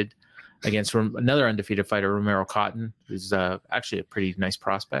undefeated against another undefeated fighter, Romero Cotton, who's actually a pretty nice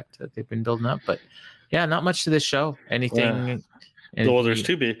prospect that they've been building up. But yeah, not much to this show. Anything? Well, there's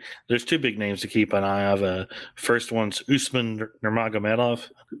two big names to keep an eye of. First one's Usman Nurmagomedov.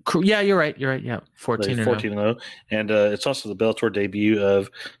 Yeah, you're right. Yeah, 14-0. And it's also the Bellator debut of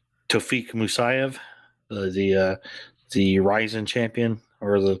Tofik Musayev, the Ryzen champion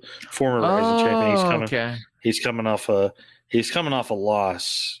or the former Ryzen champion. He's coming off he's coming off a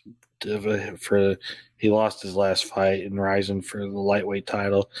loss for he lost his last fight in Rising for the lightweight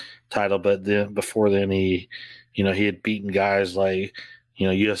title, but then before then he had beaten guys like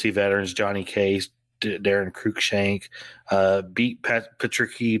UFC veterans Johnny Case, Darren Cruikshank, beat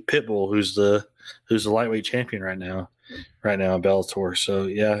Patricky Pitbull, who's the lightweight champion right now in Bellator. So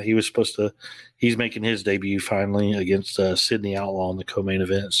yeah, he's making his debut finally against Sydney Outlaw in the co-main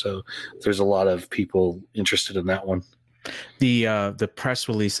event. So there's a lot of people interested in that one. The press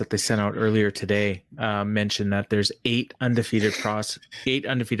release that they sent out earlier today mentioned that there's 8 undefeated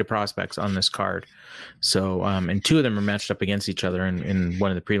prospects on this card. So and 2 of them are matched up against each other in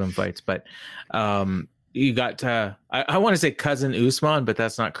one of the prelim fights. But you got I want to say cousin Usman, but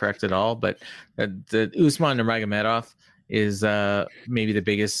that's not correct at all. But the Usman Nurmagomedov is maybe the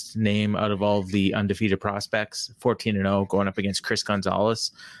biggest name out of all of the undefeated prospects. 14-0 going up against Chris Gonzalez.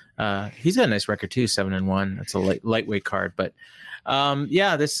 He's got a nice record too, 7-1. That's a lightweight card, but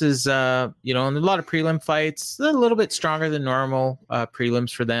this is and a lot of prelim fights, a little bit stronger than normal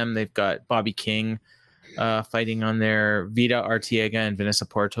prelims for them. They've got Bobby King fighting on there, Vida Artiega and Vanessa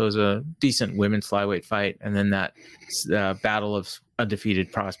Porto's a decent women's flyweight fight, and then that battle of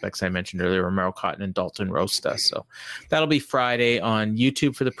undefeated prospects I mentioned earlier, Romero Cotton and Dalton Rosta. So that'll be Friday on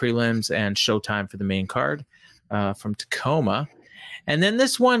YouTube for the prelims and Showtime for the main card from Tacoma. And then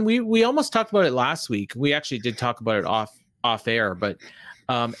this one, we almost talked about it last week. We actually did talk about it off air, but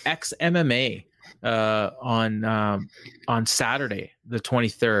XMMA on Saturday, the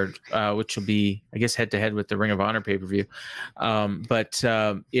 23rd, which will be, I guess, head to head with the Ring of Honor pay-per-view. But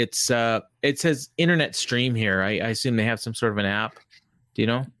it says internet stream here. I assume they have some sort of an app. Do you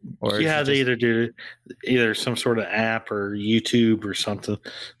know? Or yeah, they either do some sort of app or YouTube or something.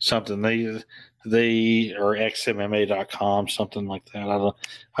 They or xmma.com, something like that. I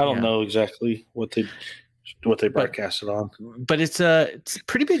don't know exactly what they broadcasted on. But it's a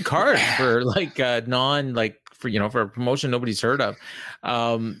pretty big card for for a promotion nobody's heard of.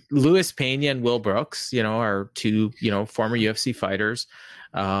 Luis Pena and Will Brooks, are 2 former UFC fighters.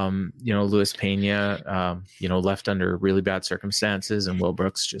 Luis Pena, left under really bad circumstances, and Will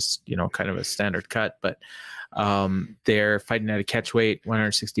Brooks just kind of a standard cut, but they're fighting at a catch weight,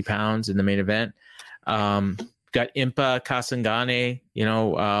 160 pounds in the main event. Got Impa Kasangane,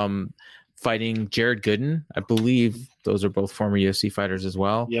 fighting Jared Gooden. I believe those are both former UFC fighters as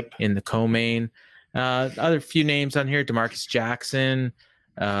well. Yep. In the co-main. Other few names on here, DeMarcus Jackson,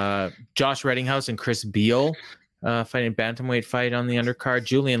 Josh Reddinghouse and Chris Beal fighting bantamweight fight on the undercard.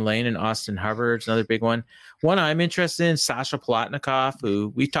 Julian Lane and Austin Hubbard's another big one. One I'm interested in, Sasha Palatnikov,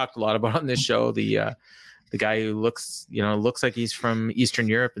 who we talked a lot about on this show, the guy who looks like he's from Eastern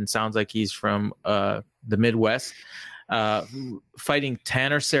Europe and sounds like he's from the Midwest, fighting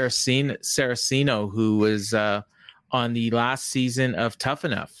Tanner Saraceno, who was on the last season of Tough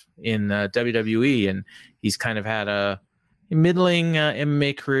Enough in WWE, and he's kind of had a middling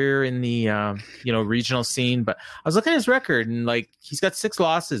MMA career in the regional scene. But I was looking at his record, and he's got 6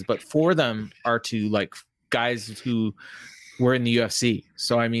 losses, but 4 of them are to guys who were in the UFC.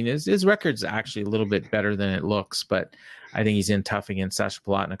 So I mean, his record's actually a little bit better than it looks, but I think he's in tough against Sasha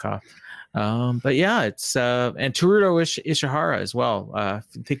Palatnikov. But yeah, it's and Teruto Ishihara as well. I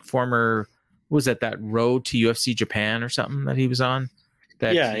think former, was that road to UFC Japan or something that he was on?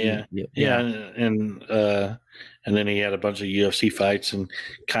 And then he had a bunch of UFC fights and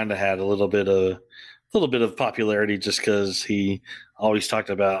kind of had a little bit of popularity just because he always talked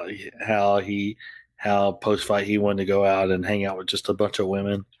about how post fight he wanted to go out and hang out with just a bunch of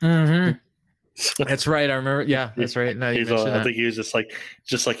women. Mm-hmm. That's right. I remember. Yeah, that's right. No, I think he was just like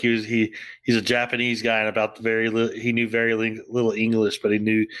he's a Japanese guy, and about he knew very little English, but he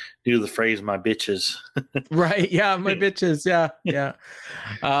knew the phrase "my bitches." Right. Yeah, my bitches. Yeah.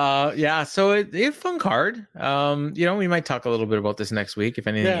 So it's a fun card. We might talk a little bit about this next week if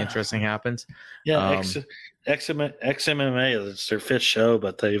anything interesting happens. Yeah. XMMA, it's their 5th show,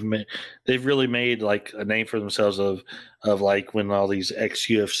 but they've really made a name for themselves of when all these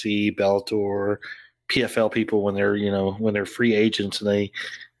ex-UFC, Bellator, PFL people, when they're free agents and they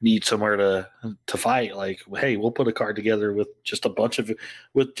need somewhere to fight, hey, we'll put a card together with just a bunch of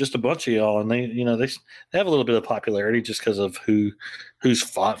y'all, and they have a little bit of popularity just because of who's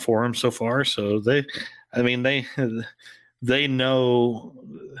fought for them so far. So they know.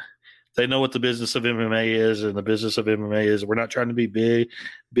 They know what the business of MMA is, and the business of MMA is we're not trying to be big.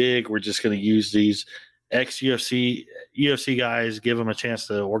 We're just going to use these ex-UFC guys, give them a chance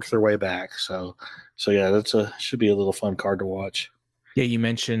to work their way back. So yeah, should be a little fun card to watch. Yeah, you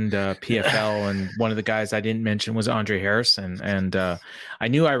mentioned PFL, and one of the guys I didn't mention was Andre Harrison, and I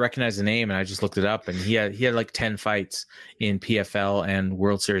knew I recognized the name, and I just looked it up, and he had like 10 fights in PFL and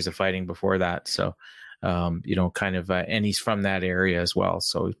World Series of Fighting before that. So, kind of, and he's from that area as well,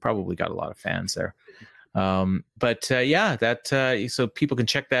 so he's probably got a lot of fans there. So people can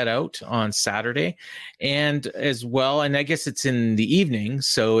check that out on Saturday, and as well, and I guess it's in the evening,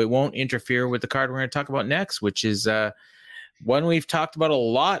 so it won't interfere with the card we're going to talk about next, which is one we've talked about a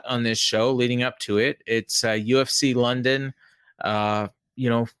lot on this show leading up to it. It's UFC London,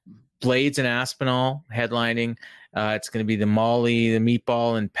 Blades and Aspinall headlining. It's going to be the Molly, the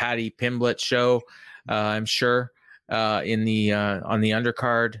Meatball, and Patty Pimblett show, I'm sure, in the on the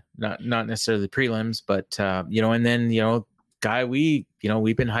undercard, not necessarily the prelims, but and then guy we've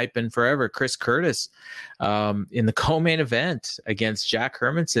been hyping forever, Chris Curtis, in the co-main event against Jack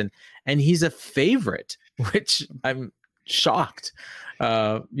Hermanson, and he's a favorite, which I'm shocked.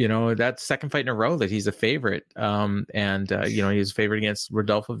 That's second fight in a row that he's a favorite. He was a favorite against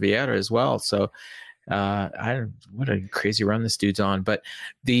Rodolfo Vieira as well. So what a crazy run this dude's on. But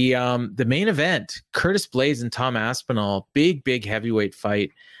the main event, Curtis Blades and Tom Aspinall, big heavyweight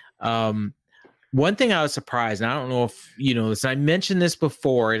fight. One thing I was surprised, and I don't know if you know this, I mentioned this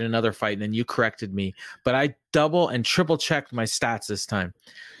before in another fight, and then you corrected me, but I double and triple checked my stats this time.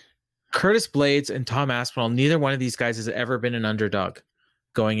 Curtis Blades and Tom Aspinall, neither one of these guys has ever been an underdog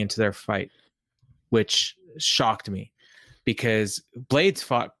going into their fight, which shocked me because Blades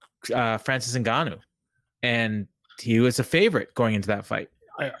fought Francis Ngannou, and he was a favorite going into that fight.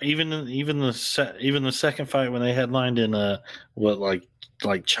 Even the second fight when they headlined in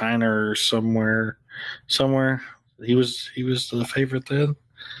like China or somewhere, he was the favorite then.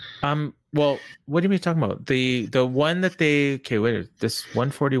 Well, what are we talking about? The one that this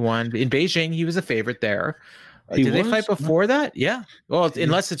 141 in Beijing, he was a favorut there. Did they fight before that? Yeah. Well,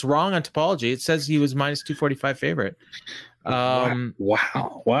 unless it's wrong on Topology, it says he was minus 245 favorite.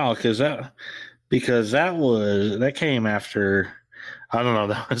 Wow. Because that came after. I don't know.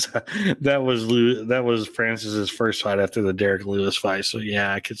 That was Francis's first fight after the Derek Lewis fight. So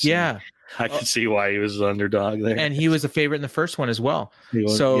yeah, I could see. Yeah. I could see why he was the underdog there, and he was a favorite in the first one as well. Well,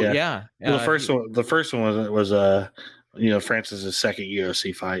 the first one was Francis's second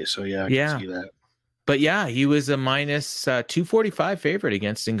UFC fight. So yeah, I can see that. But yeah, he was a minus 245 favorite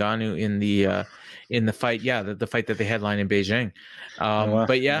against Ngannou in the fight. Yeah, the fight that they headlined in Beijing.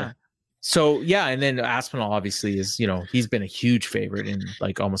 But yeah. So yeah, and then Aspinall obviously is, he's been a huge favorite in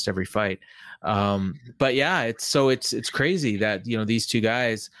like almost every fight. But yeah, it's crazy that these two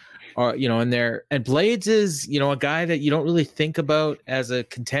guys are and Blades is a guy that you don't really think about as a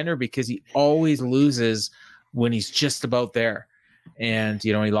contender because he always loses when he's just about there. And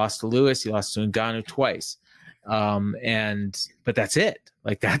he lost to Lewis, he lost to Ngannou twice. But that's it.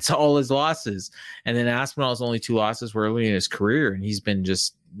 Like that's all his losses. And then Aspinall's only two losses were early in his career, and he's been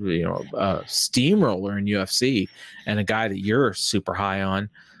just a steamroller in UFC, and a guy that you're super high on.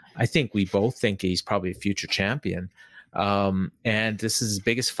 I think we both think he's probably a future champion. And this is his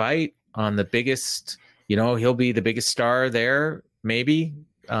biggest fight on the biggest, he'll be the biggest star there, maybe,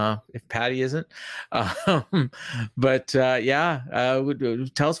 if Patty isn't. Tell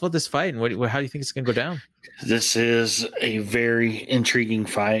us about this fight and how do you think it's going to go down? This is a very intriguing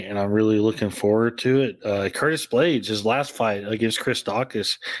fight, and I'm really looking forward to it. Curtis Blades, his last fight against Chris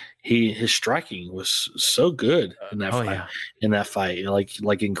Daukaus, his striking was so good in that fight. Yeah. In that fight,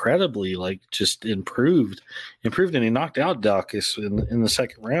 like incredibly, like just improved, and he knocked out Daukaus in the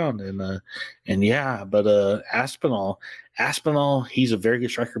second round. But Aspinall, he's a very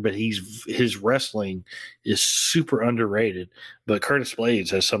good striker, but his wrestling is super underrated. But Curtis Blades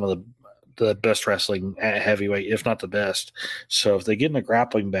has some of the best wrestling at heavyweight, if not the best. So if they get in a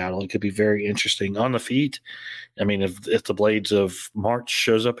grappling battle, it could be very interesting. On the feet, I mean, if the Blades of March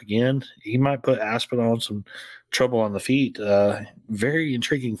shows up again, he might put Aspinall in some trouble on the feet. Very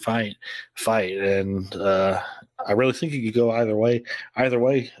intriguing fight, and I really think it could go either way. Either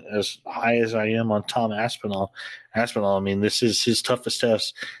way, as high as I am on Tom Aspinall, I mean, this is his toughest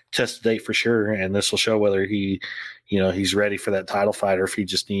test to date for sure, and this will show whether he's ready for that title fight, or if he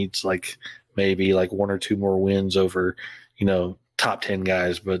just needs maybe one or two more wins over, top 10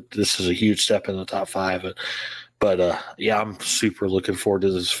 guys. But this is a huge step in the top 5. But I'm super looking forward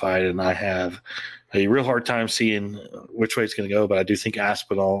to this fight, and I have a real hard time seeing which way it's going to go. But I do think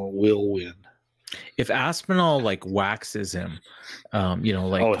Aspinall will win. If Aspinall waxes him,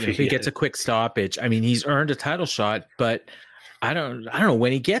 if he gets a quick stoppage, I mean, he's earned a title shot, but I don't know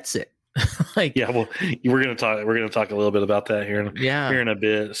when he gets it. Like, Yeah, well, we're gonna talk a little bit about that here in a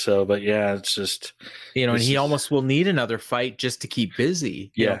bit. So, but yeah, it's just and he almost will need another fight just to keep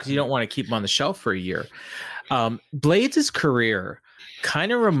busy, because you don't want to keep him on the shelf for a year. Blades' career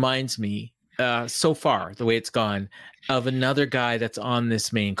kind of reminds me, so far, the way it's gone, of another guy that's on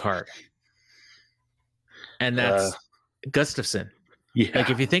this main card. And that's Gustafsson. Yeah. Like,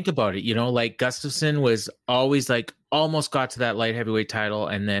 if you think about it, like Gustafsson was always like almost got to that light heavyweight title.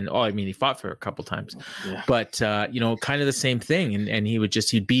 And then, he fought for a couple times, but, kind of the same thing. And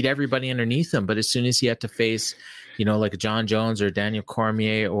he'd beat everybody underneath him. But as soon as he had to face, like a John Jones or Daniel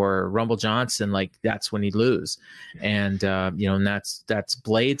Cormier or Rumble Johnson, like that's when he'd lose. And, and that's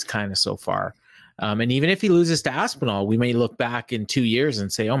Blades kind of so far. And even if he loses to Aspinall, we may look back in 2 years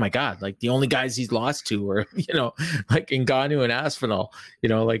and say, oh my God, like the only guys he's lost to were, like Ngannou and Aspinall,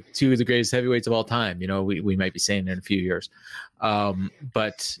 like two of the greatest heavyweights of all time, we might be saying in a few years.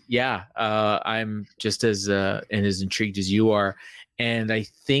 But yeah, I'm just as intrigued as you are. And I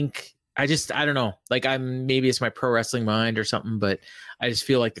think I don't know, like maybe it's my pro wrestling mind or something, but I just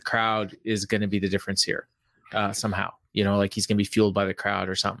feel like the crowd is going to be the difference here somehow. Like he's going to be fueled by the crowd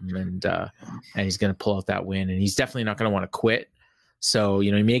or something, and he's going to pull out that win, and he's definitely not going to want to quit. So, he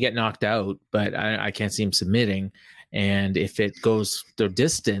may get knocked out, but I can't see him submitting. And if it goes the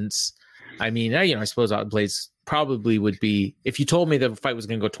distance, I suppose Blades probably would be, if you told me the fight was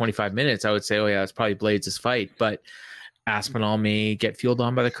going to go 25 minutes, I would say, oh yeah, it's probably Blades' fight, but Aspinall may get fueled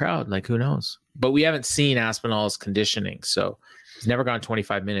on by the crowd. Like, who knows? But we haven't seen Aspinall's conditioning. So he's never gone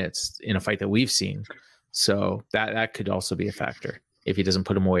 25 minutes in a fight that we've seen. So that could also be a factor if he doesn't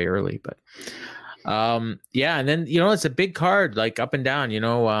put him away early. But yeah, and then it's a big card, like up and down.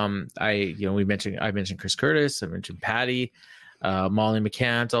 I mentioned Chris Curtis, I mentioned Patty, Molly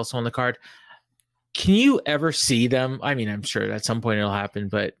McCann's also on the card. Can you ever see them? I'm sure at some point it'll happen,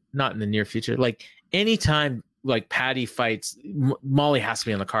 but not in the near future. Like anytime like Patty fights, Molly has to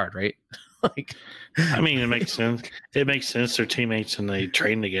be on the card, right? Like, it makes sense. It makes sense. They're teammates and they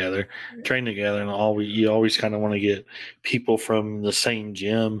train together, and you always kind of want to get people from the same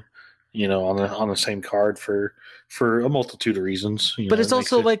gym, on the same card for a multitude of reasons. But it's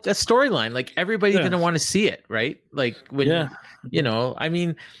also like a storyline. Like everybody's going to want to see it, right? Like when,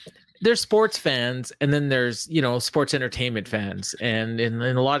 there's sports fans and then there's, sports entertainment fans. And in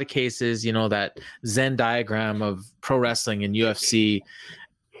a lot of cases, that Venn diagram of pro wrestling and UFC,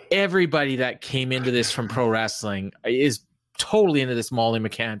 everybody that came into this from pro wrestling is totally into this Molly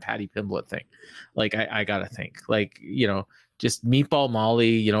McCann, Patty Pimblett thing. Like, I gotta think, like, just Meatball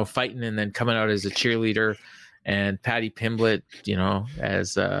Molly, fighting and then coming out as a cheerleader, and Patty Pimblett,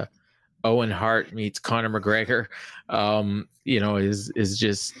 as Owen Hart meets Conor McGregor, is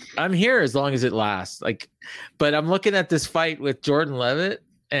just, I'm here as long as it lasts. Like, but I'm looking at this fight with Jordan Leavitt,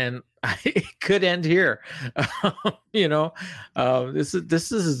 and it could end here. This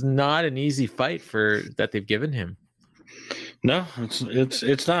is not an easy fight that they've given him. No,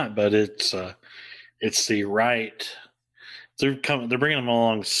 it's not, but it's the right. They're bringing him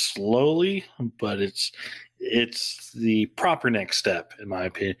along slowly, but it's the proper next step in my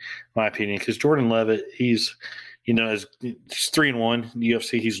opinion. Because Jordan Leavitt, he's 3-1 in the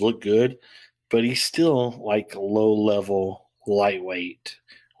UFC. He's looked good, but he's still like low level lightweight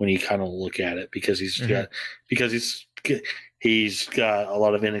when you kind of look at it, because he's got a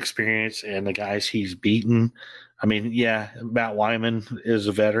lot of inexperience, and the guys he's beaten. Matt Wyman is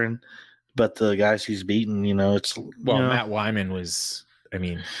a veteran, but the guys he's beaten, Matt Wyman was,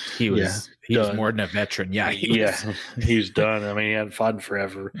 he was more than a veteran. Yeah. He's done. He hadn't fought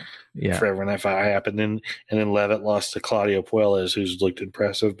forever when that fight happened. And then Leavitt lost to Claudio Puelles, who's looked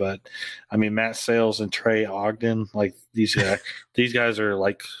impressive. But Matt Sales and Trey Ogden, like these guys are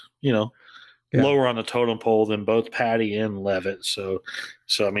like, lower on the totem pole than both Patty and Leavitt. So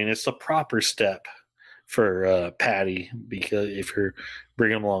it's the proper step for Patty, because if you're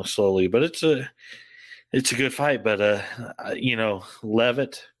bringing him along slowly, but it's a good fight. But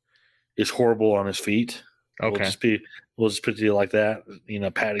Leavitt is horrible on his feet. Okay, we'll just put it like that.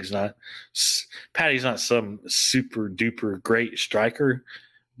 Patty's not some super duper great striker,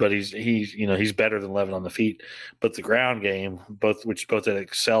 but he's better than Leavitt on the feet. But the ground game, which both they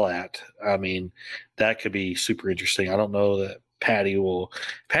excel at, that could be super interesting. I don't know that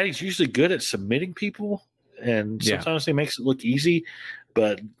Patty's usually good at submitting people, and sometimes he makes it look easy.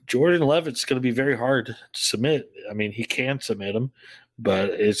 But Jordan Leavitt's going to be very hard to submit. He can submit him, but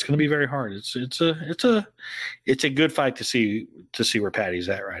it's going to be very hard. It's a good fight to see where Patty's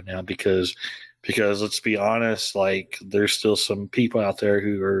at right now, because let's be honest, like there's still some people out there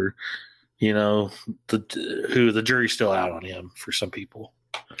who are, who the jury's still out on him for some people.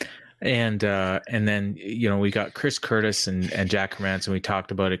 And then we got Chris Curtis and Jack Hermanson. We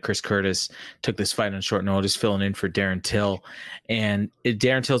talked about it. Chris Curtis took this fight on short notice, filling in for Darren Till, and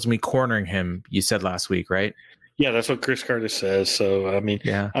Darren Till's gonna be cornering him. You said last week, right? Yeah, that's what Chris Curtis says. So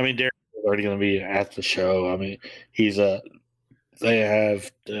Darren's already going to be at the show. I mean, he's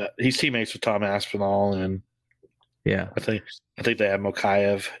teammates with Tom Aspinall, and I think they have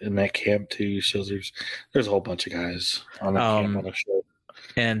Mokaev in that camp too. So there's a whole bunch of guys on the camp on the show.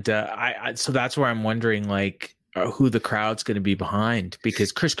 And so that's where I'm wondering, like, who the crowd's going to be behind,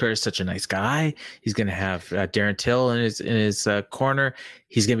 because Chris Curtis is such a nice guy. He's going to have Darren Till in his corner.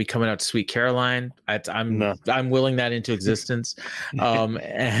 He's going to be coming out to Sweet Caroline. I'm willing that into existence. But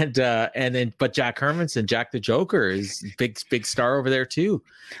Jack Hermanson, Jack the Joker, is big star over there too.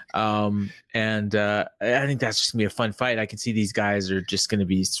 I think that's just gonna be a fun fight. I can see these guys are just going to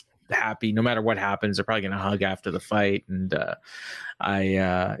be happy no matter what happens. They're probably going to hug after the fight, and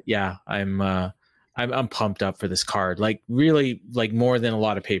I'm pumped up for this card. Like, really, like, more than a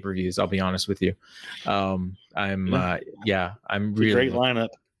lot of pay-per-views, I'll be honest with you. I'm really great lineup.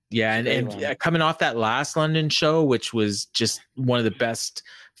 Yeah, and coming off that last London show, which was just one of the best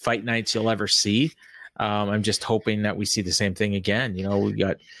fight nights you'll ever see. I'm just hoping that we see the same thing again. We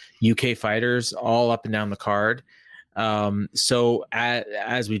got UK fighters all up and down the card. So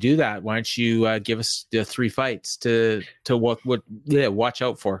as we do that, why don't you give us the 3 fights to watch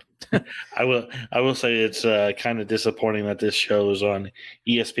out for? I will say it's kind of disappointing that this show is on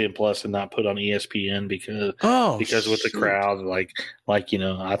ESPN Plus and not put on ESPN because with the crowd, like I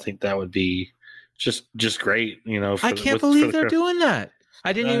think that would be just great. I can't believe they're doing that.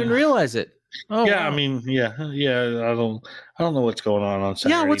 I didn't even realize it. Oh yeah, wow. I mean, yeah. I don't know what's going on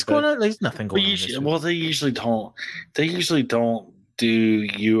Saturday. Yeah, what's going on? There's nothing going on. They usually don't. They usually don't do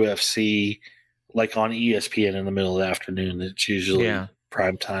UFC like on ESPN in the middle of the afternoon. It's usually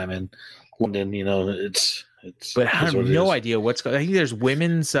prime time in London. It's. But I have no idea what's going. I think there's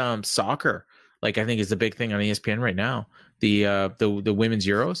women's soccer. Like, I think is the big thing on ESPN right now. The women's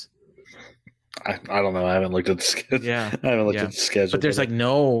Euros. I don't know. I haven't looked at the schedule. Yeah, I haven't looked at the schedule. But there's I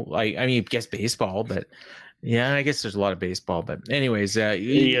guess baseball, but I guess there's a lot of baseball. But anyways,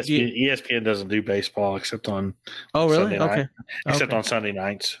 ESPN doesn't do baseball except on. Oh, really? Sunday night, okay. Except on Sunday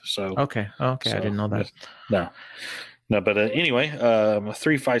nights. So okay. I didn't know that. No, but anyway,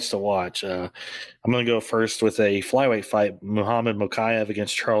 3 fights to watch. I'm going to go first with a flyweight fight, Muhammad Mokaev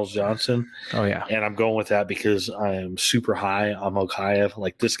against Charles Johnson. Oh, yeah. And I'm going with that because I am super high on Mokaev.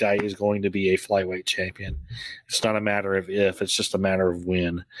 Like, this guy is going to be a flyweight champion. It's not a matter of if, it's just a matter of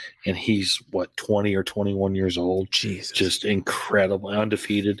when. And he's, 20 or 21 years old? Jesus. Just incredible.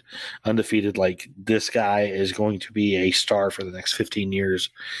 Undefeated. Like, this guy is going to be a star for the next 15 years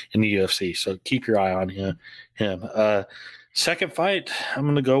in the UFC. So keep your eye on him. Second fight I'm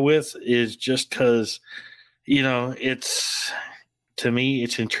going to go with is just because, it's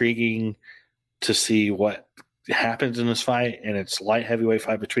intriguing to see what happens in this fight, and it's light heavyweight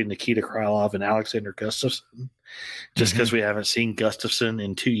fight between Nikita Krylov and Alexander Gustafsson. Just because we haven't seen Gustafsson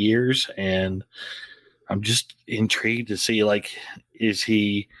in 2 years, and I'm just intrigued to see, like, is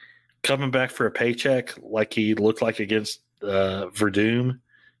he coming back for a paycheck like he looked like against Verdum?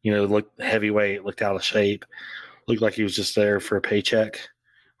 Looked heavyweight, looked out of shape, looked like he was just there for a paycheck.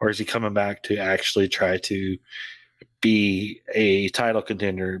 Or is he coming back to actually try to be a title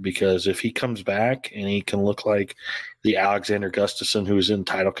contender? Because if he comes back and he can look like the Alexander Gustafsson who was in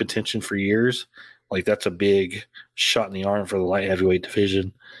title contention for years, like, that's a big shot in the arm for the light heavyweight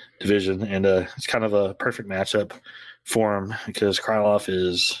division. And it's kind of a perfect matchup for him because Krylov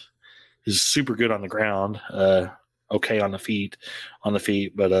is super good on the ground. Okay on the feet,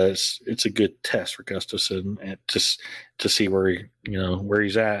 but it's a good test for Gustafsson and just to see where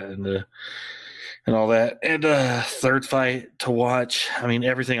he's at and all that. And third fight to watch. I mean,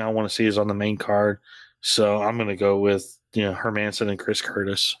 everything I want to see is on the main card, so I'm going to go with Hermanson and Chris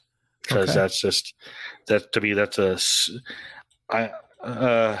Curtis because I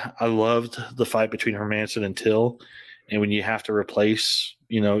loved the fight between Hermanson and Till, and when you have to replace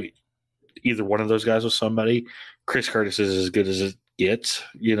either one of those guys with somebody, Chris Curtis is as good as it gets,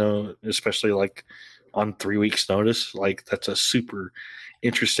 especially like on 3 weeks notice. Like, that's a super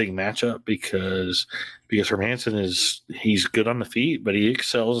interesting matchup because Hermanson he's good on the feet, but he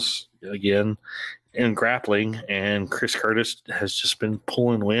excels again in grappling, and Chris Curtis has just been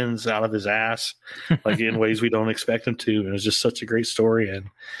pulling wins out of his ass, like in ways we don't expect him to. And it's just such a great story.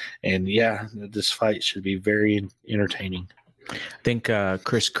 And this fight should be very entertaining. I think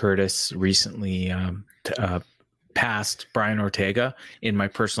Chris Curtis recently past Brian Ortega in my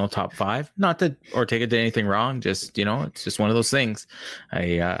personal top 5. Not that Ortega did anything wrong, just it's just one of those things.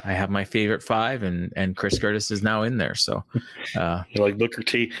 I have my favorite 5, and Chris Curtis is now in there. So you're like Booker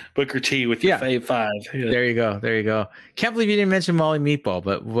T with your fave 5. Yeah. There you go. Can't believe you didn't mention Molly Meatball,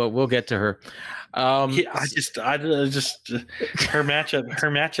 but we'll get to her. I just her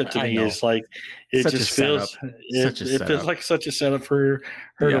matchup to me is like it such just feels it feels like such a setup for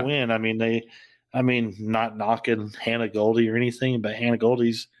her to win. I mean, not knocking Hannah Goldie or anything, but Hannah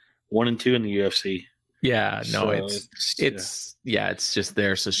Goldie's 1 and 2 in the UFC. Yeah, no, so it's just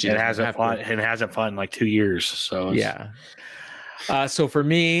there. So she hasn't fought in like 2 years. So yeah. So for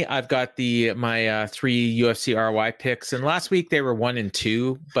me, I've got my 3 UFC ROI picks, and last week they were 1 and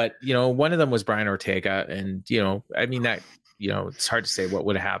 2, but one of them was Brian Ortega, and it's hard to say what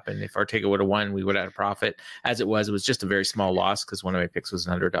would have happened if Ortega would have won. We would have had a profit. As it was just a very small loss because one of my picks was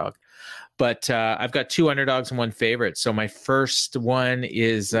an underdog. But I've got 2 underdogs and 1 favorite. So my first one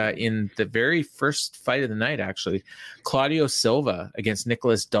is in the very first fight of the night, actually, Claudio Silva against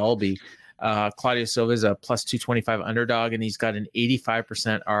Nicholas Dalby. Claudio Silva is a plus 225 underdog, and he's got an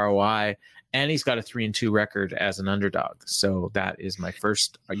 85% ROI, and he's got a 3-2 record as an underdog. So that is my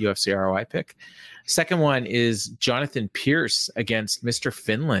first UFC ROI pick. Second one is Jonathan Pierce against Mr.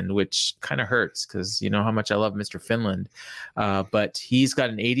 Finland, which kind of hurts because you know how much I love Mr. Finland. But he's got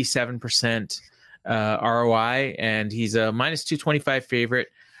an 87% ROI, and he's a minus 225 favorite.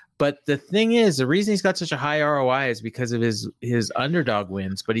 But the thing is, the reason he's got such a high ROI is because of his underdog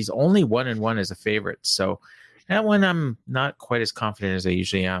wins, but he's only 1-1 as a favorite. So that one I'm not quite as confident as I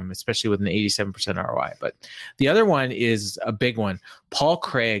usually am, especially with an 87% ROI. But the other one is a big one. Paul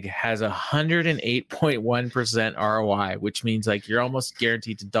Craig has 108.1% ROI, which means like you're almost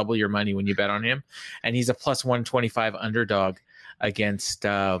guaranteed to double your money when you bet on him. And he's a plus 125 underdog against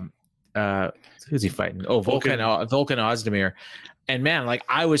who's he fighting? Oh, Volkan Ozdemir. And man, like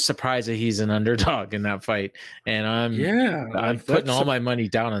I was surprised that he's an underdog in that fight, and I'm putting all my money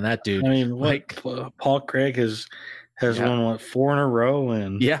down on that dude. I mean, Paul Craig has won 4 in a row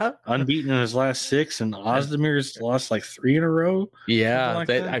and unbeaten in his last 6, and Ozdemir's lost like 3 in a row. Yeah,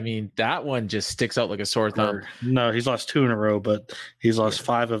 I mean that one just sticks out like a sore thumb. No, he's lost 2 in a row, but he's lost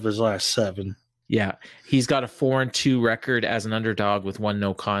 5 of his last 7. Yeah, he's got a 4-2 record as an underdog with 1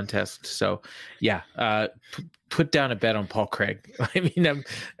 no contest. So, yeah, put down a bet on Paul Craig. I mean,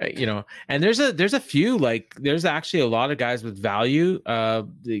 and there's a few, like there's actually a lot of guys with value.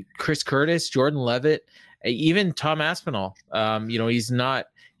 Chris Curtis, Jordan Levitt, even Tom Aspinall.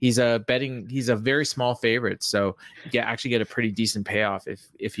 He's a very small favorite, so you actually get a pretty decent payoff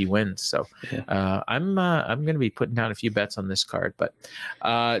if he wins. So I'm going to be putting down a few bets on this card, but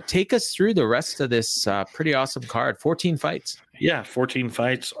take us through the rest of this pretty awesome card. 14 fights. Yeah, 14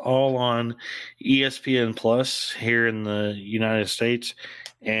 fights, all on ESPN Plus here in the United States.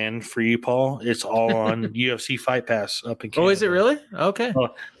 And for you, Paul, it's all on UFC Fight Pass up in Canada. Oh, is it really? Okay.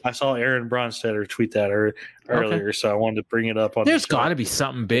 Well, I saw Aaron Bronstetter tweet that earlier, so I wanted to bring it up. There's got to be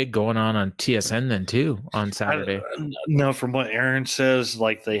something big going on TSN then, too, on Saturday. No, from what Aaron says,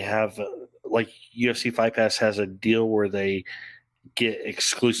 like they have, like UFC Fight Pass has a deal where they get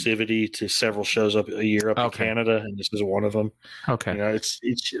exclusivity to several shows up a year in Canada, and this is one of them. Okay.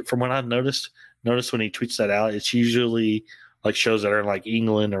 It's from what I've noticed when he tweets that out, it's usually like shows that are in like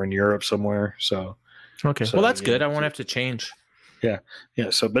England or in Europe somewhere. So well, that's good. I won't have to change. Yeah.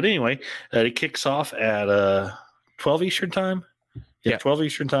 So, but anyway, it kicks off at 12 Eastern time. Yeah, 12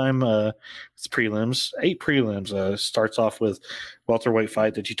 Eastern time. It's prelims. 8 prelims. Starts off with welterweight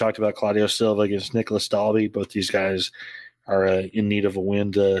fight that you talked about, Claudio Silva against Nicholas Dalby. Both these guys are in need of a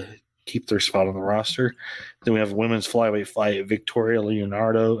win to keep their spot on the roster. Then we have a women's flyweight fight, Victoria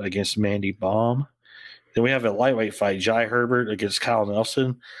Leonardo against Mandy Baum. Then we have a lightweight fight, Jai Herbert against Kyle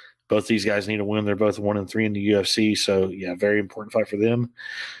Nelson. Both these guys need a win. They're both 1-3 in the UFC, so yeah, very important fight for them.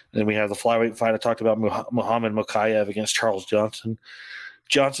 Then we have the flyweight fight I talked about, Muhammad Mokaev against Charles Johnson.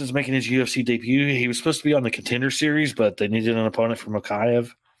 Johnson's making his UFC debut. He was supposed to be on the Contender Series, but they needed an opponent for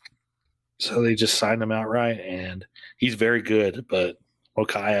Mokaev, so they just signed him outright, and he's very good, but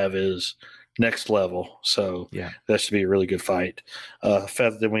Mokaev is next level, so that should be a really good fight.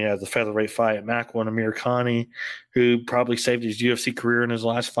 Then we have the featherweight fight, Makwan Amirkhani, who probably saved his UFC career in his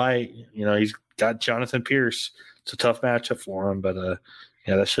last fight. He's got Jonathan Pierce. It's a tough matchup for him, but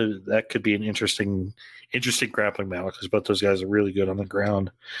that could be an interesting grappling battle because both those guys are really good on the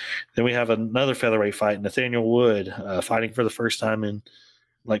ground. Then we have another featherweight fight, Nathaniel Wood, fighting for the first time in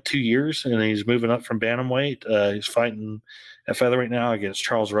like 2 years, and he's moving up from bantamweight. He's fighting at featherweight now against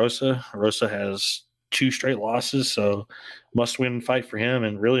Charles Rosa. Rosa has 2 straight losses, so must-win fight for him,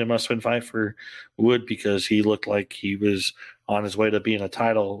 and really a must-win fight for Wood because he looked like he was on his way to being a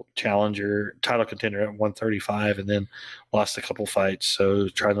title contender at 135, and then lost a couple fights, so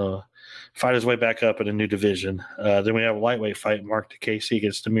trying to fight his way back up in a new division. Then we have a lightweight fight, Mark DeCasey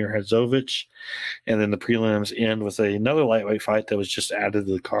against Damir Hadzovic, and then the prelims end with another lightweight fight that was just added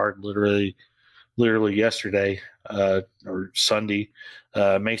to the card literally yesterday or Sunday.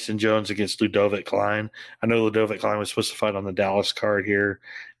 Mason Jones against Ludovic Klein. I know Ludovic Klein was supposed to fight on the Dallas card here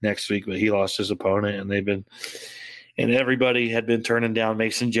next week, but he lost his opponent, and everybody had been turning down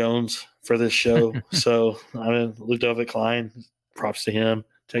Mason Jones for this show. So Ludovic Klein, props to him,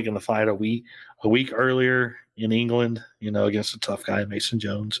 taking the fight a week earlier in England, against a tough guy, Mason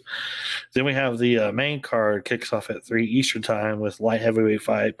Jones. Then we have the main card kicks off at 3 Eastern time with light heavyweight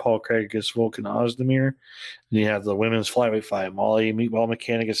fight, Paul Craig against Volkan Ozdemir. Then you have the women's flyweight fight, Molly Meatball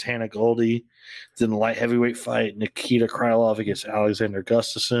McCann against Hannah Goldie. Then the light heavyweight fight, Nikita Krylov against Alexander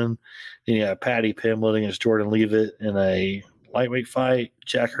Gustafsson. Then you have Patty Pimblett against Jordan Leavitt in a lightweight fight,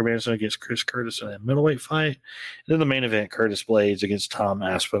 Jack Hermanson against Chris Curtis in a middleweight fight. And then the main event, Curtis Blades against Tom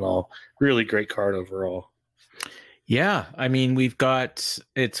Aspinall. Really great card overall. Yeah, I mean,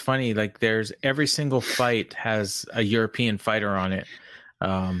 it's funny, like there's every single fight has a European fighter on it,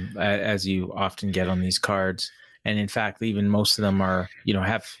 as you often get on these cards. And in fact, even most of them are,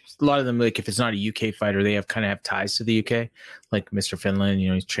 have a lot of them, like if it's not a UK fighter, they kind of have ties to the UK, like Mr. Finland,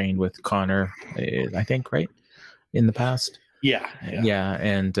 he's trained with Connor, I think, right? In the past. Yeah.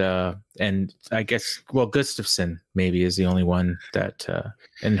 And I guess, Gustafsson maybe is the only one that,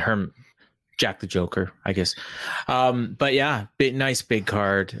 and Jack the Joker, I guess. But yeah, nice big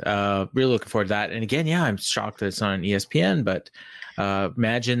card. Really looking forward to that. And again, I'm shocked that it's not on ESPN, but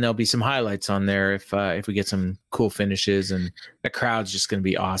imagine there'll be some highlights on there if we get some cool finishes, and the crowd's just going to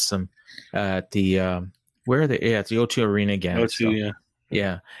be awesome at the where are they? Yeah, it's the O2 Arena again. O2,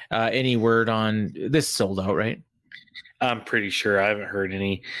 yeah. Any word on this? Sold out, right? I'm pretty sure. I haven't heard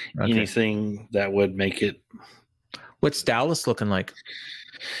anything that would make it. What's Dallas looking like?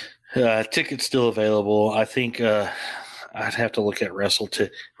 Tickets still available. I think I'd have to look at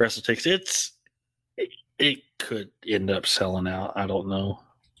WrestleTix. It could end up selling out. I don't know.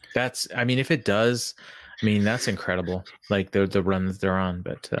 If it does, that's incredible. Like the run that they're on,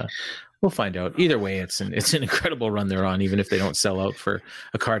 but we'll find out. Either way, it's an incredible run they're on, even if they don't sell out for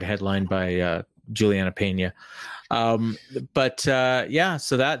a card headlined by Juliana Pena. So that's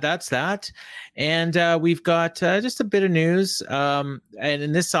that. And we've got just a bit of news. And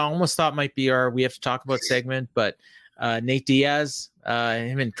this I almost thought might be we have to talk about segment, but Nate Diaz,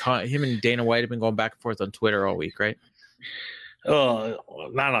 him and Dana White have been going back and forth on Twitter all week, right?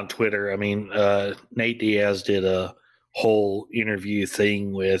 Not on Twitter. Nate Diaz did a whole interview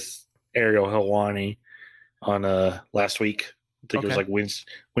thing with Ariel Helwani on last week. I think it was like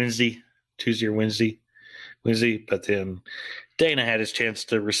Tuesday or Wednesday. But then Dana had his chance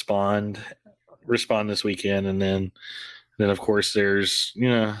to respond this weekend, and then of course there's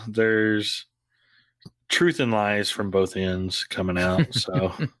truth and lies from both ends coming out.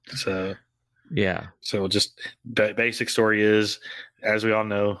 So yeah. So just basic story is, as we all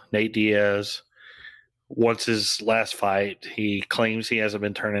know, Nate Diaz, once his last fight, he claims he hasn't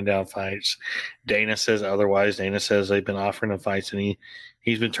been turning down fights. Dana says otherwise. Dana says they've been offering him fights, and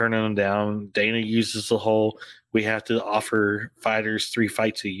he's been turning them down. Dana uses the whole, we have to offer fighters 3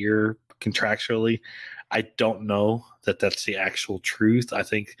 fights a year contractually. I don't know that that's the actual truth. I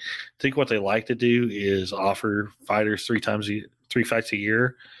think what they like to do is offer fighters 3 fights a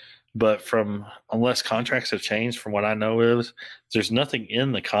year. But unless contracts have changed, from what I know is, there's nothing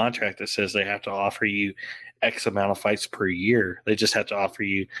in the contract that says they have to offer you X amount of fights per year. They just have to offer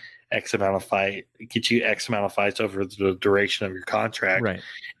you get you X amount of fights over the duration of your contract. Right.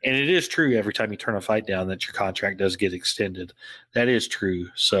 And it is true every time you turn a fight down that your contract does get extended. That is true.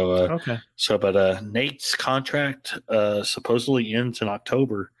 So, okay. But Nate's contract supposedly ends in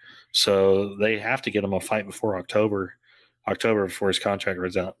October. So they have to get him a fight before October before his contract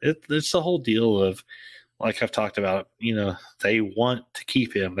runs out. It's the whole deal of, like I've talked about, they want to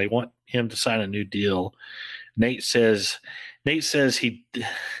keep him. They want him to sign a new deal. Nate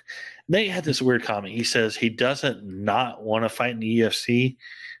had this weird comment. He says he doesn't not want to fight in the UFC,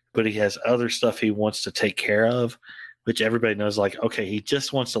 but he has other stuff he wants to take care of, which everybody knows, like, okay, he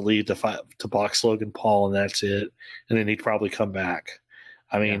just wants to leave to box Logan Paul, and that's it. And then he'd probably come back.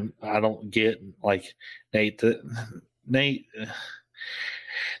 I don't get, like, Nate's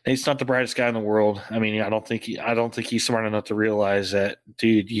not the brightest guy in the world. I don't think he's smart enough to realize that,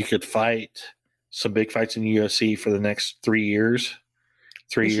 dude, you could fight some big fights in the UFC for the next 3 years.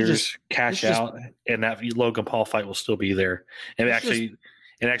 3 They should years, just- cash they should out, and that Logan Paul fight will still be there. And They should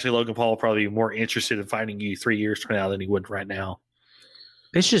actually, Logan Paul will probably be more interested in fighting you 3 years from now than he would right now.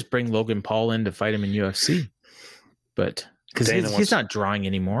 They should just bring Logan Paul in to fight him in UFC, but because he's not drawing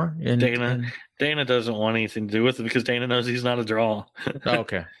anymore. Dana doesn't want anything to do with it because Dana knows he's not a draw.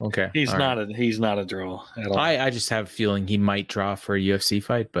 Okay. He's not a draw at all. I just have a feeling he might draw for a UFC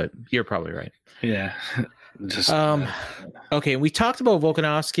fight, but you're probably right. Yeah. Okay, we talked about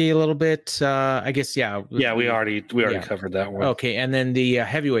Volkanovski a little bit. I guess we already covered that one. Okay, and then the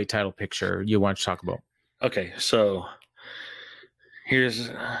heavyweight title picture you want to talk about. Okay, so here's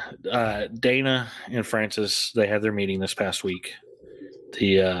Dana and Francis. They had their meeting this past week.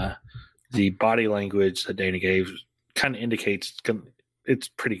 The body language that Dana gave kind of indicates it's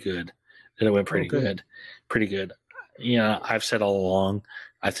pretty good. That it went pretty good. Pretty good. Yeah, I've said all along,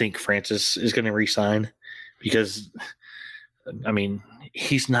 I think Francis is going to resign because, I mean,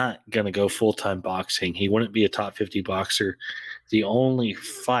 he's not going to go full-time boxing. He wouldn't be a top 50 boxer. The only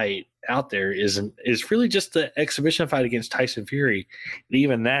fight out there is really just the exhibition fight against Tyson Fury. And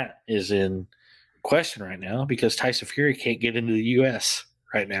even that is in question right now because Tyson Fury can't get into the U.S.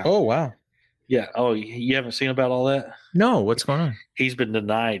 right now. Oh, wow. Yeah. Oh, you haven't seen about all that? No. What's going on? He's been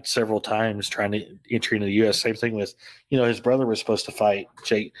denied several times trying to enter into the U.S. Same thing with, his brother was supposed to fight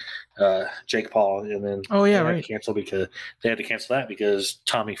Jake Paul, and then right. They had to cancel that because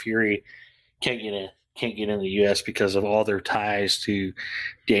Tommy Fury can't get in the U.S. because of all their ties to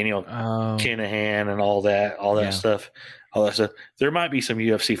Daniel Kinahan and all that stuff. All that stuff. There might be some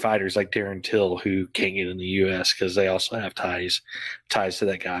UFC fighters like Darren Till who can't get in the U.S. because they also have ties to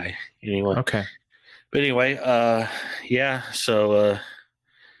that guy. Anyway, okay. But anyway,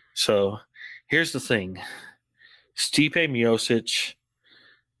 So here's the thing: Stipe Miocic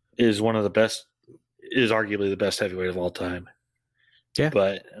is arguably the best heavyweight of all time. Yeah,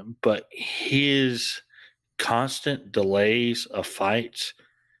 but his constant delays of fights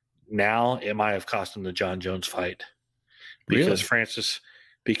now it might have cost him the John Jones fight because Francis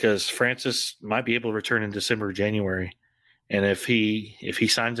might be able to return in December or January, and if he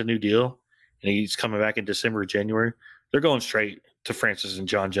signs a new deal and he's coming back in December or January, they're going straight to Francis and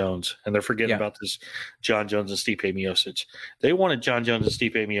John Jones, and they're forgetting about this John Jones and Stipe Miocic. They wanted John Jones and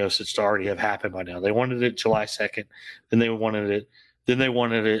Stipe Miocic to already have happened by now. They wanted it July 2nd, then they wanted it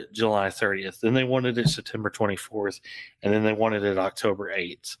July 30th, then they wanted it September 24th, and then they wanted it October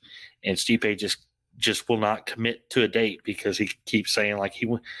 8th. And Stipe just will not commit to a date because he keeps saying like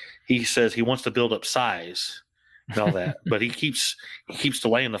he says he wants to build up size and all that, but he keeps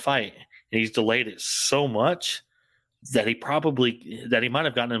delaying the fight, and he's delayed it so much that he might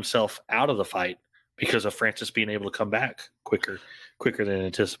have gotten himself out of the fight because of Francis being able to come back quicker than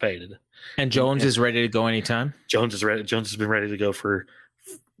anticipated. And Jones is ready to go anytime. Jones is ready. Jones has been ready to go for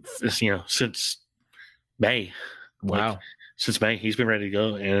since May. Wow. Since May, he's been ready to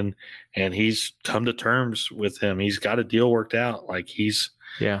go, and he's come to terms with him. He's got a deal worked out. Like the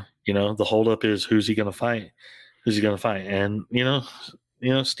holdup is who's he going to fight? And Stipe,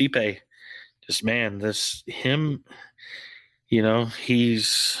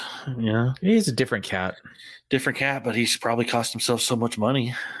 he's a different cat, but he's probably cost himself so much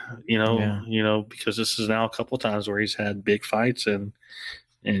money, because this is now a couple of times where he's had big fights and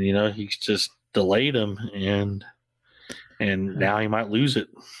he's just delayed them and now he might lose it,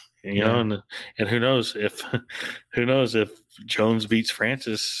 and who knows if Jones beats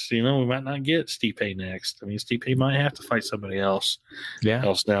Francis, we might not get Stipe next. I mean, Stipe might have to fight somebody else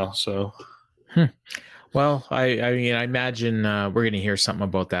now. So, well, I imagine we're going to hear something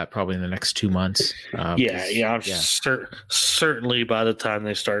about that probably in the next 2 months. I'm certainly by the time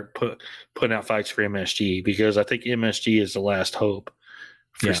they start putting out fights for MSG, because I think MSG is the last hope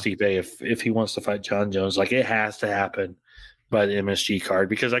for Stipe if he wants to fight John Jones. Like, it has to happen by the MSG card,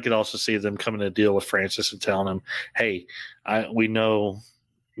 because I could also see them coming to a deal with Francis and telling him, hey, we know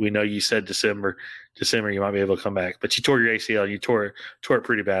you said December you might be able to come back, but you tore your ACL, you tore it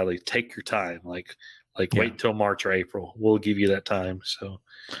pretty badly. Take your time. Like wait until March or April. We'll give you that time. So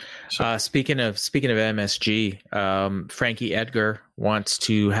speaking of MSG, Frankie Edgar wants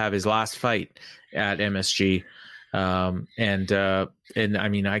to have his last fight at MSG. And I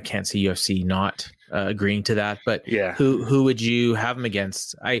mean, I can't see UFC not agreeing to that, but who would you have him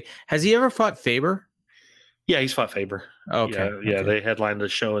against? Has he ever fought Faber? Yeah, he's fought Faber. Okay. Yeah. They headlined the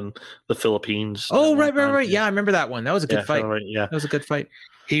show in the Philippines. Oh, right. Yeah, I remember that one. That was a good fight. Yeah, that was a good fight.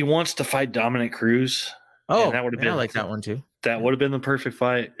 He wants to fight Dominic Cruz. Oh, that would have been. I like that one too. That would have been the perfect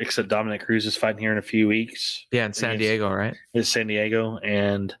fight, except Dominic Cruz is fighting here in a few weeks. Yeah, in San Diego, right? It's San Diego,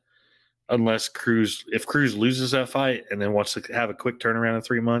 and unless if Cruz loses that fight and then wants to have a quick turnaround in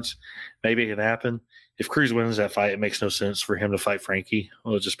 3 months, maybe it can happen. If Cruz wins that fight, it makes no sense for him to fight Frankie.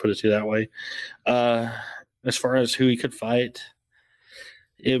 We'll just put it to that way. As far as who he could fight,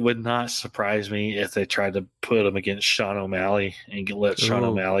 it would not surprise me if they tried to put him against Sean O'Malley and let Sean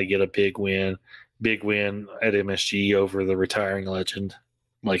O'Malley get a big win at MSG over the retiring legend.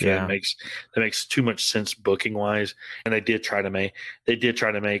 Like that makes too much sense booking wise. And they did try to make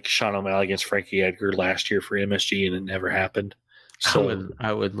Sean O'Malley against Frankie Edgar last year for MSG, and it never happened. So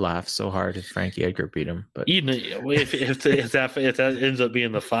I would laugh so hard if Frankie Edgar beat him. But if that ends up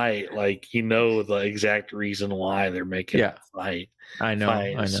being the fight, like the exact reason why they're making the fight. I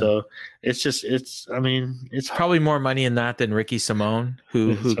know. So it's probably more money in that than Ricky Simone,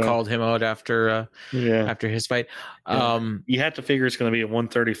 who called him out after his fight. You have to figure it's going to be a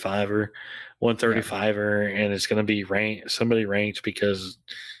 135er, and it's going to be somebody ranked because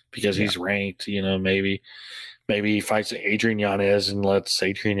he's ranked. Maybe he fights Adrian Yanez and lets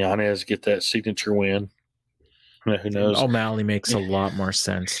Adrian Yanez get that signature win. Who knows? O'Malley makes a lot more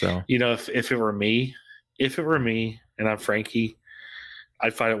sense, though. If it were me, and I'm Frankie,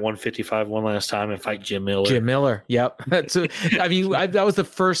 I'd fight at 155 one last time and fight Jim Miller. Jim Miller, yep. That was the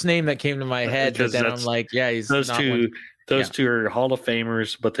first name that came to my head. But then I'm like, he's those two. Those two are Hall of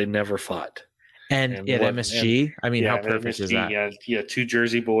Famers, but they never fought. And at MSG, how perfect is that? Yeah, two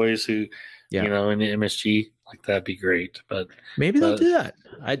Jersey boys who, in the MSG, like that'd be great. But maybe they'll do that.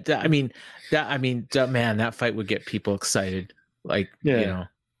 That fight would get people excited. Like, I'd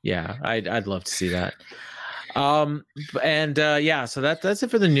love to see that. So that's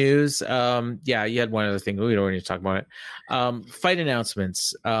it for the news. You had one other thing. We don't need to talk about it. Fight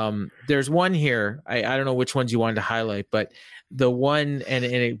announcements. There's one here. I don't know which ones you wanted to highlight, but the one, and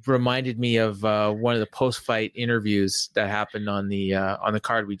it reminded me of one of the post-fight interviews that happened on the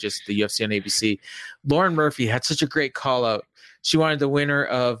card the UFC on ABC. Lauren Murphy had such a great call out. She wanted the winner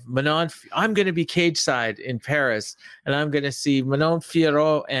of Manon. I'm going to be cage side in Paris, and I'm going to see Manon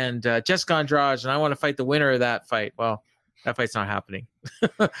Fiorot and Jessica Andrade, and I want to fight the winner of that fight. Well, that fight's not happening,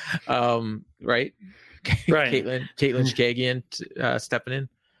 right? Caitlin Chookagian stepping in.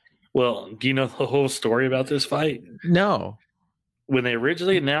 Well, do you know the whole story about this fight? No. When they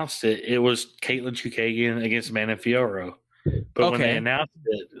originally announced it, it was Caitlin Chookagian against Manon Fiorot. But when they announced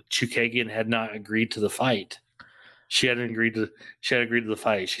it, Chookagian had not agreed to the fight. She hadn't agreed to the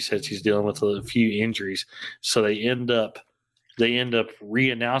fight. She said she's dealing with a few injuries. So they end up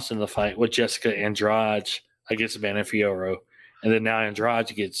re-announcing the fight with Jessica Andrade against Manon Fiorot. And then now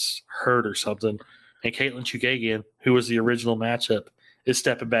Andrade gets hurt or something. And Caitlin Chookagian, who was the original matchup, is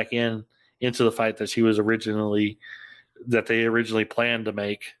stepping back into the fight that they originally planned to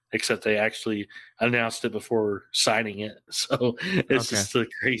make, except they actually announced it before signing it. So it's just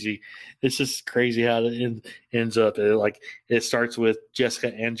crazy. It's just crazy how it ends up. It starts with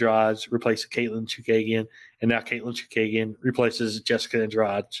Jessica Andrade replacing Caitlin Chookagian, and now Caitlin Chookagian replaces Jessica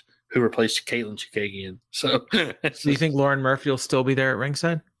Andrade, who replaced Caitlin Chookagian. So do you think Lauren Murphy will still be there at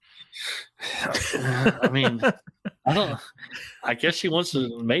ringside? I guess she wants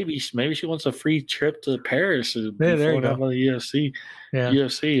to. Maybe she wants a free trip to Paris. There you go. The UFC. Yeah.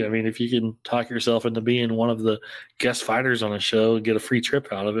 UFC. If you can talk yourself into being one of the guest fighters on a show and get a free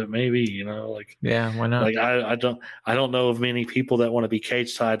trip out of it, maybe why not? I don't know of many people that want to be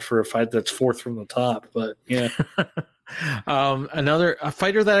cage side for a fight that's fourth from the top, but yeah. A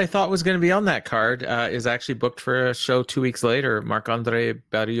fighter that I thought was going to be on that card is actually booked for a show 2 weeks later. Marc-Andre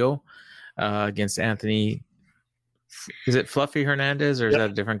Barriault against Anthony. Is it Fluffy Hernandez or is that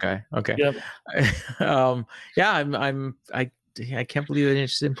a different guy? Okay. Yep. I can't believe they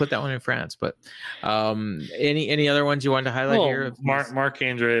didn't put that one in France. But any other ones you wanted to highlight here?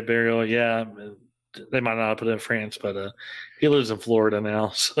 Marc-Andre Barriault, yeah. They might not have put it in France, but he lives in Florida now.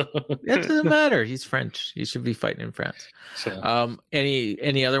 So it doesn't matter. He's French. He should be fighting in France. So,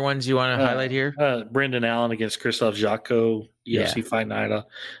 any other ones you want to highlight here? Brendan Allen against Christophe Jotko, UFC Fight Night,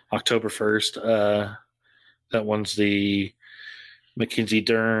 October 1st. That one's the Mackenzie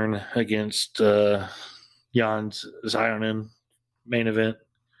Dern against Jan Zionin main event,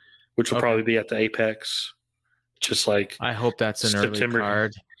 which will probably be at the Apex. Just like I hope that's an early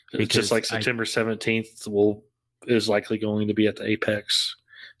card. Just like September 17th is likely going to be at the Apex.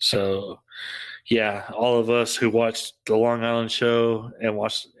 So, yeah, all of us who watched the Long Island show and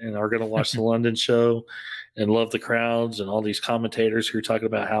are going to watch the London show and love the crowds and all these commentators who are talking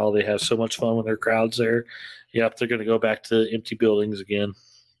about how they have so much fun with their crowds there. Yep, they're going to go back to empty buildings again.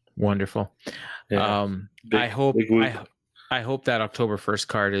 Wonderful. Yeah. I hope that October 1st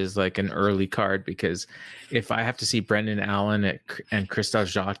card is like an early card, because if I have to see Brendan Allen and Krzysztof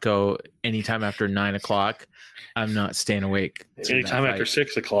Jotko anytime after 9 o'clock, I'm not staying awake. Anytime after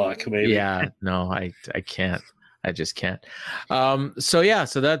 6 o'clock, maybe. Yeah, no, I can't. I just can't. So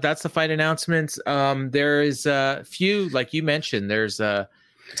that's the fight announcements. There is a few, like you mentioned, there's a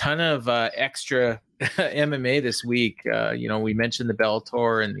ton of extra MMA this week. We mentioned the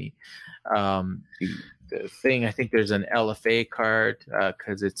Bellator and the thing. I think there's an LFA card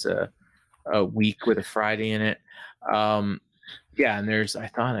because it's a week with a Friday in it. And there's, I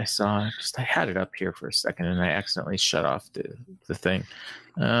had it up here for a second and I accidentally shut off the thing.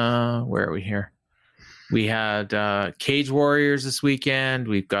 Where are we here? We had Cage Warriors this weekend.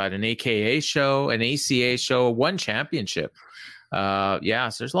 We've got an AKA show, an ACA show, one championship. So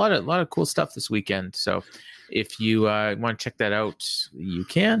there's a lot of cool stuff this weekend. So if you want to check that out, you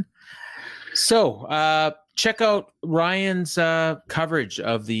can. So check out Ryan's coverage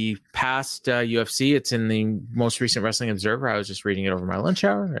of the past UFC. It's in the most recent Wrestling Observer. I was just reading it over my lunch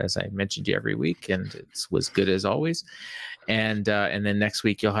hour, as I mentioned to you every week, and it was good as always. And then next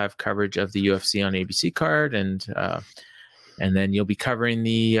week you'll have coverage of the UFC on ABC card, and then you'll be covering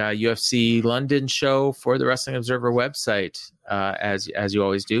the UFC London show for the Wrestling Observer website, as you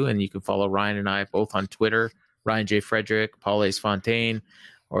always do. And you can follow Ryan and I both on Twitter, Ryan J. Frederick, Paul Ace Fontaine,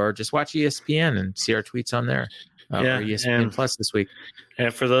 or just watch ESPN and see our tweets on there. Or ESPN Plus this week.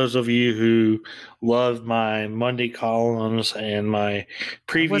 And for those of you who love my Monday columns and my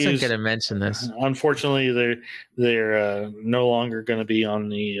previews, I wasn't going to mention this. Unfortunately, they're no longer going to be on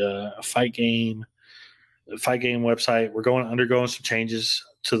the Fight Game website. We're undergoing some changes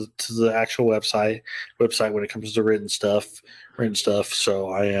to the actual website when it comes to written stuff. So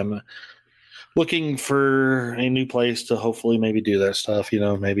I am looking for a new place to hopefully maybe do that stuff.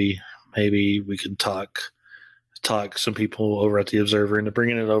 Maybe we could talk some people over at the Observer into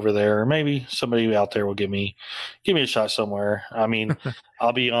bringing it over there, or maybe somebody out there will give me a shot somewhere. I mean,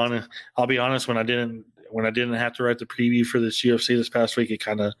 I'll be honest. When I didn't have to write the preview for this UFC this past week, it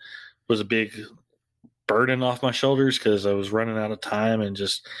kind of was a big burden off my shoulders because I was running out of time, and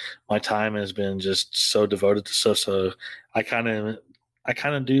just my time has been just so devoted to stuff. So I kind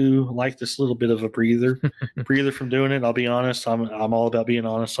of do like this little bit of a breather from doing it. I'll be honest. I'm all about being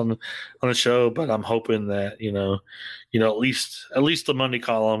honest on the show, but I'm hoping that, at least the Monday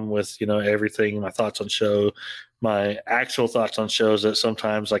column with, everything, my thoughts on show, my actual thoughts on shows that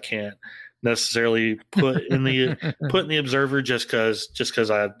sometimes I can't necessarily put in the Observer just cause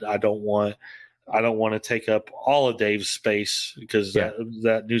I don't want to take up all of Dave's space, because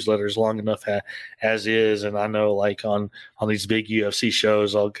that newsletter is long enough as is. And I know, like on these big UFC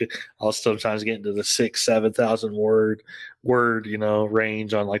shows, I'll sometimes get into the 6,000-7,000 word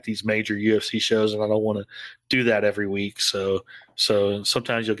range on like these major UFC shows, and I don't want to do that every week. So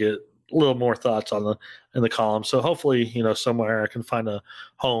sometimes you'll get a little more thoughts in the column. So hopefully, somewhere I can find a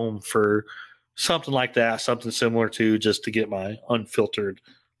home for something like that, something similar to, just to get my unfiltered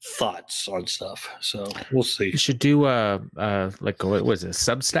thoughts on stuff. So we'll see. You should do what was it,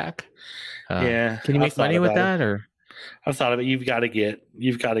 Substack? Can you make money with that? Or I've thought of it. You've got to get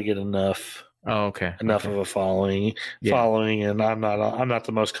enough. Oh, okay. Enough of a following, and I'm not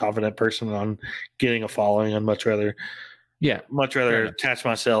the most confident person on getting a following. I'd much rather attach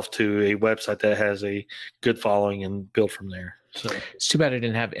myself to a website that has a good following and build from there. So it's too bad I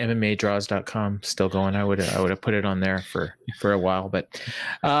didn't have MMAdraws.com still going. I would have put it on there for a while, but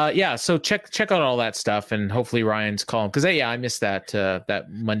so check out all that stuff, and hopefully Ryan's column, because I missed that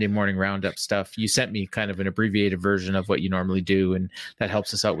Monday morning roundup stuff. You sent me kind of an abbreviated version of what you normally do, and that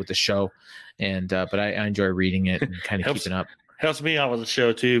helps us out with the show. And but I enjoy reading it and kind of keeping up. Helps me out with the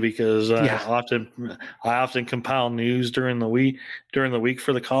show too, because I often compile news during the week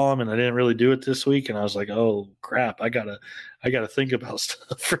for the column, and I didn't really do it this week, and I was like, oh crap, I gotta think about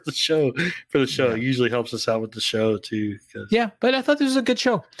stuff for the show. It usually helps us out with the show too. But I thought this was a good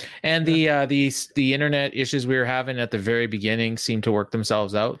show, and the internet issues we were having at the very beginning seemed to work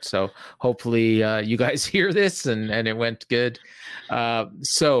themselves out. So hopefully you guys hear this and it went good.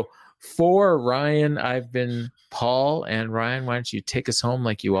 So for Ryan, I've been Paul, and Ryan, why don't you take us home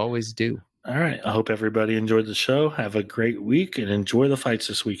like you always do? All right. I hope everybody enjoyed the show. Have a great week and enjoy the fights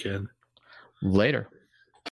this weekend. Later.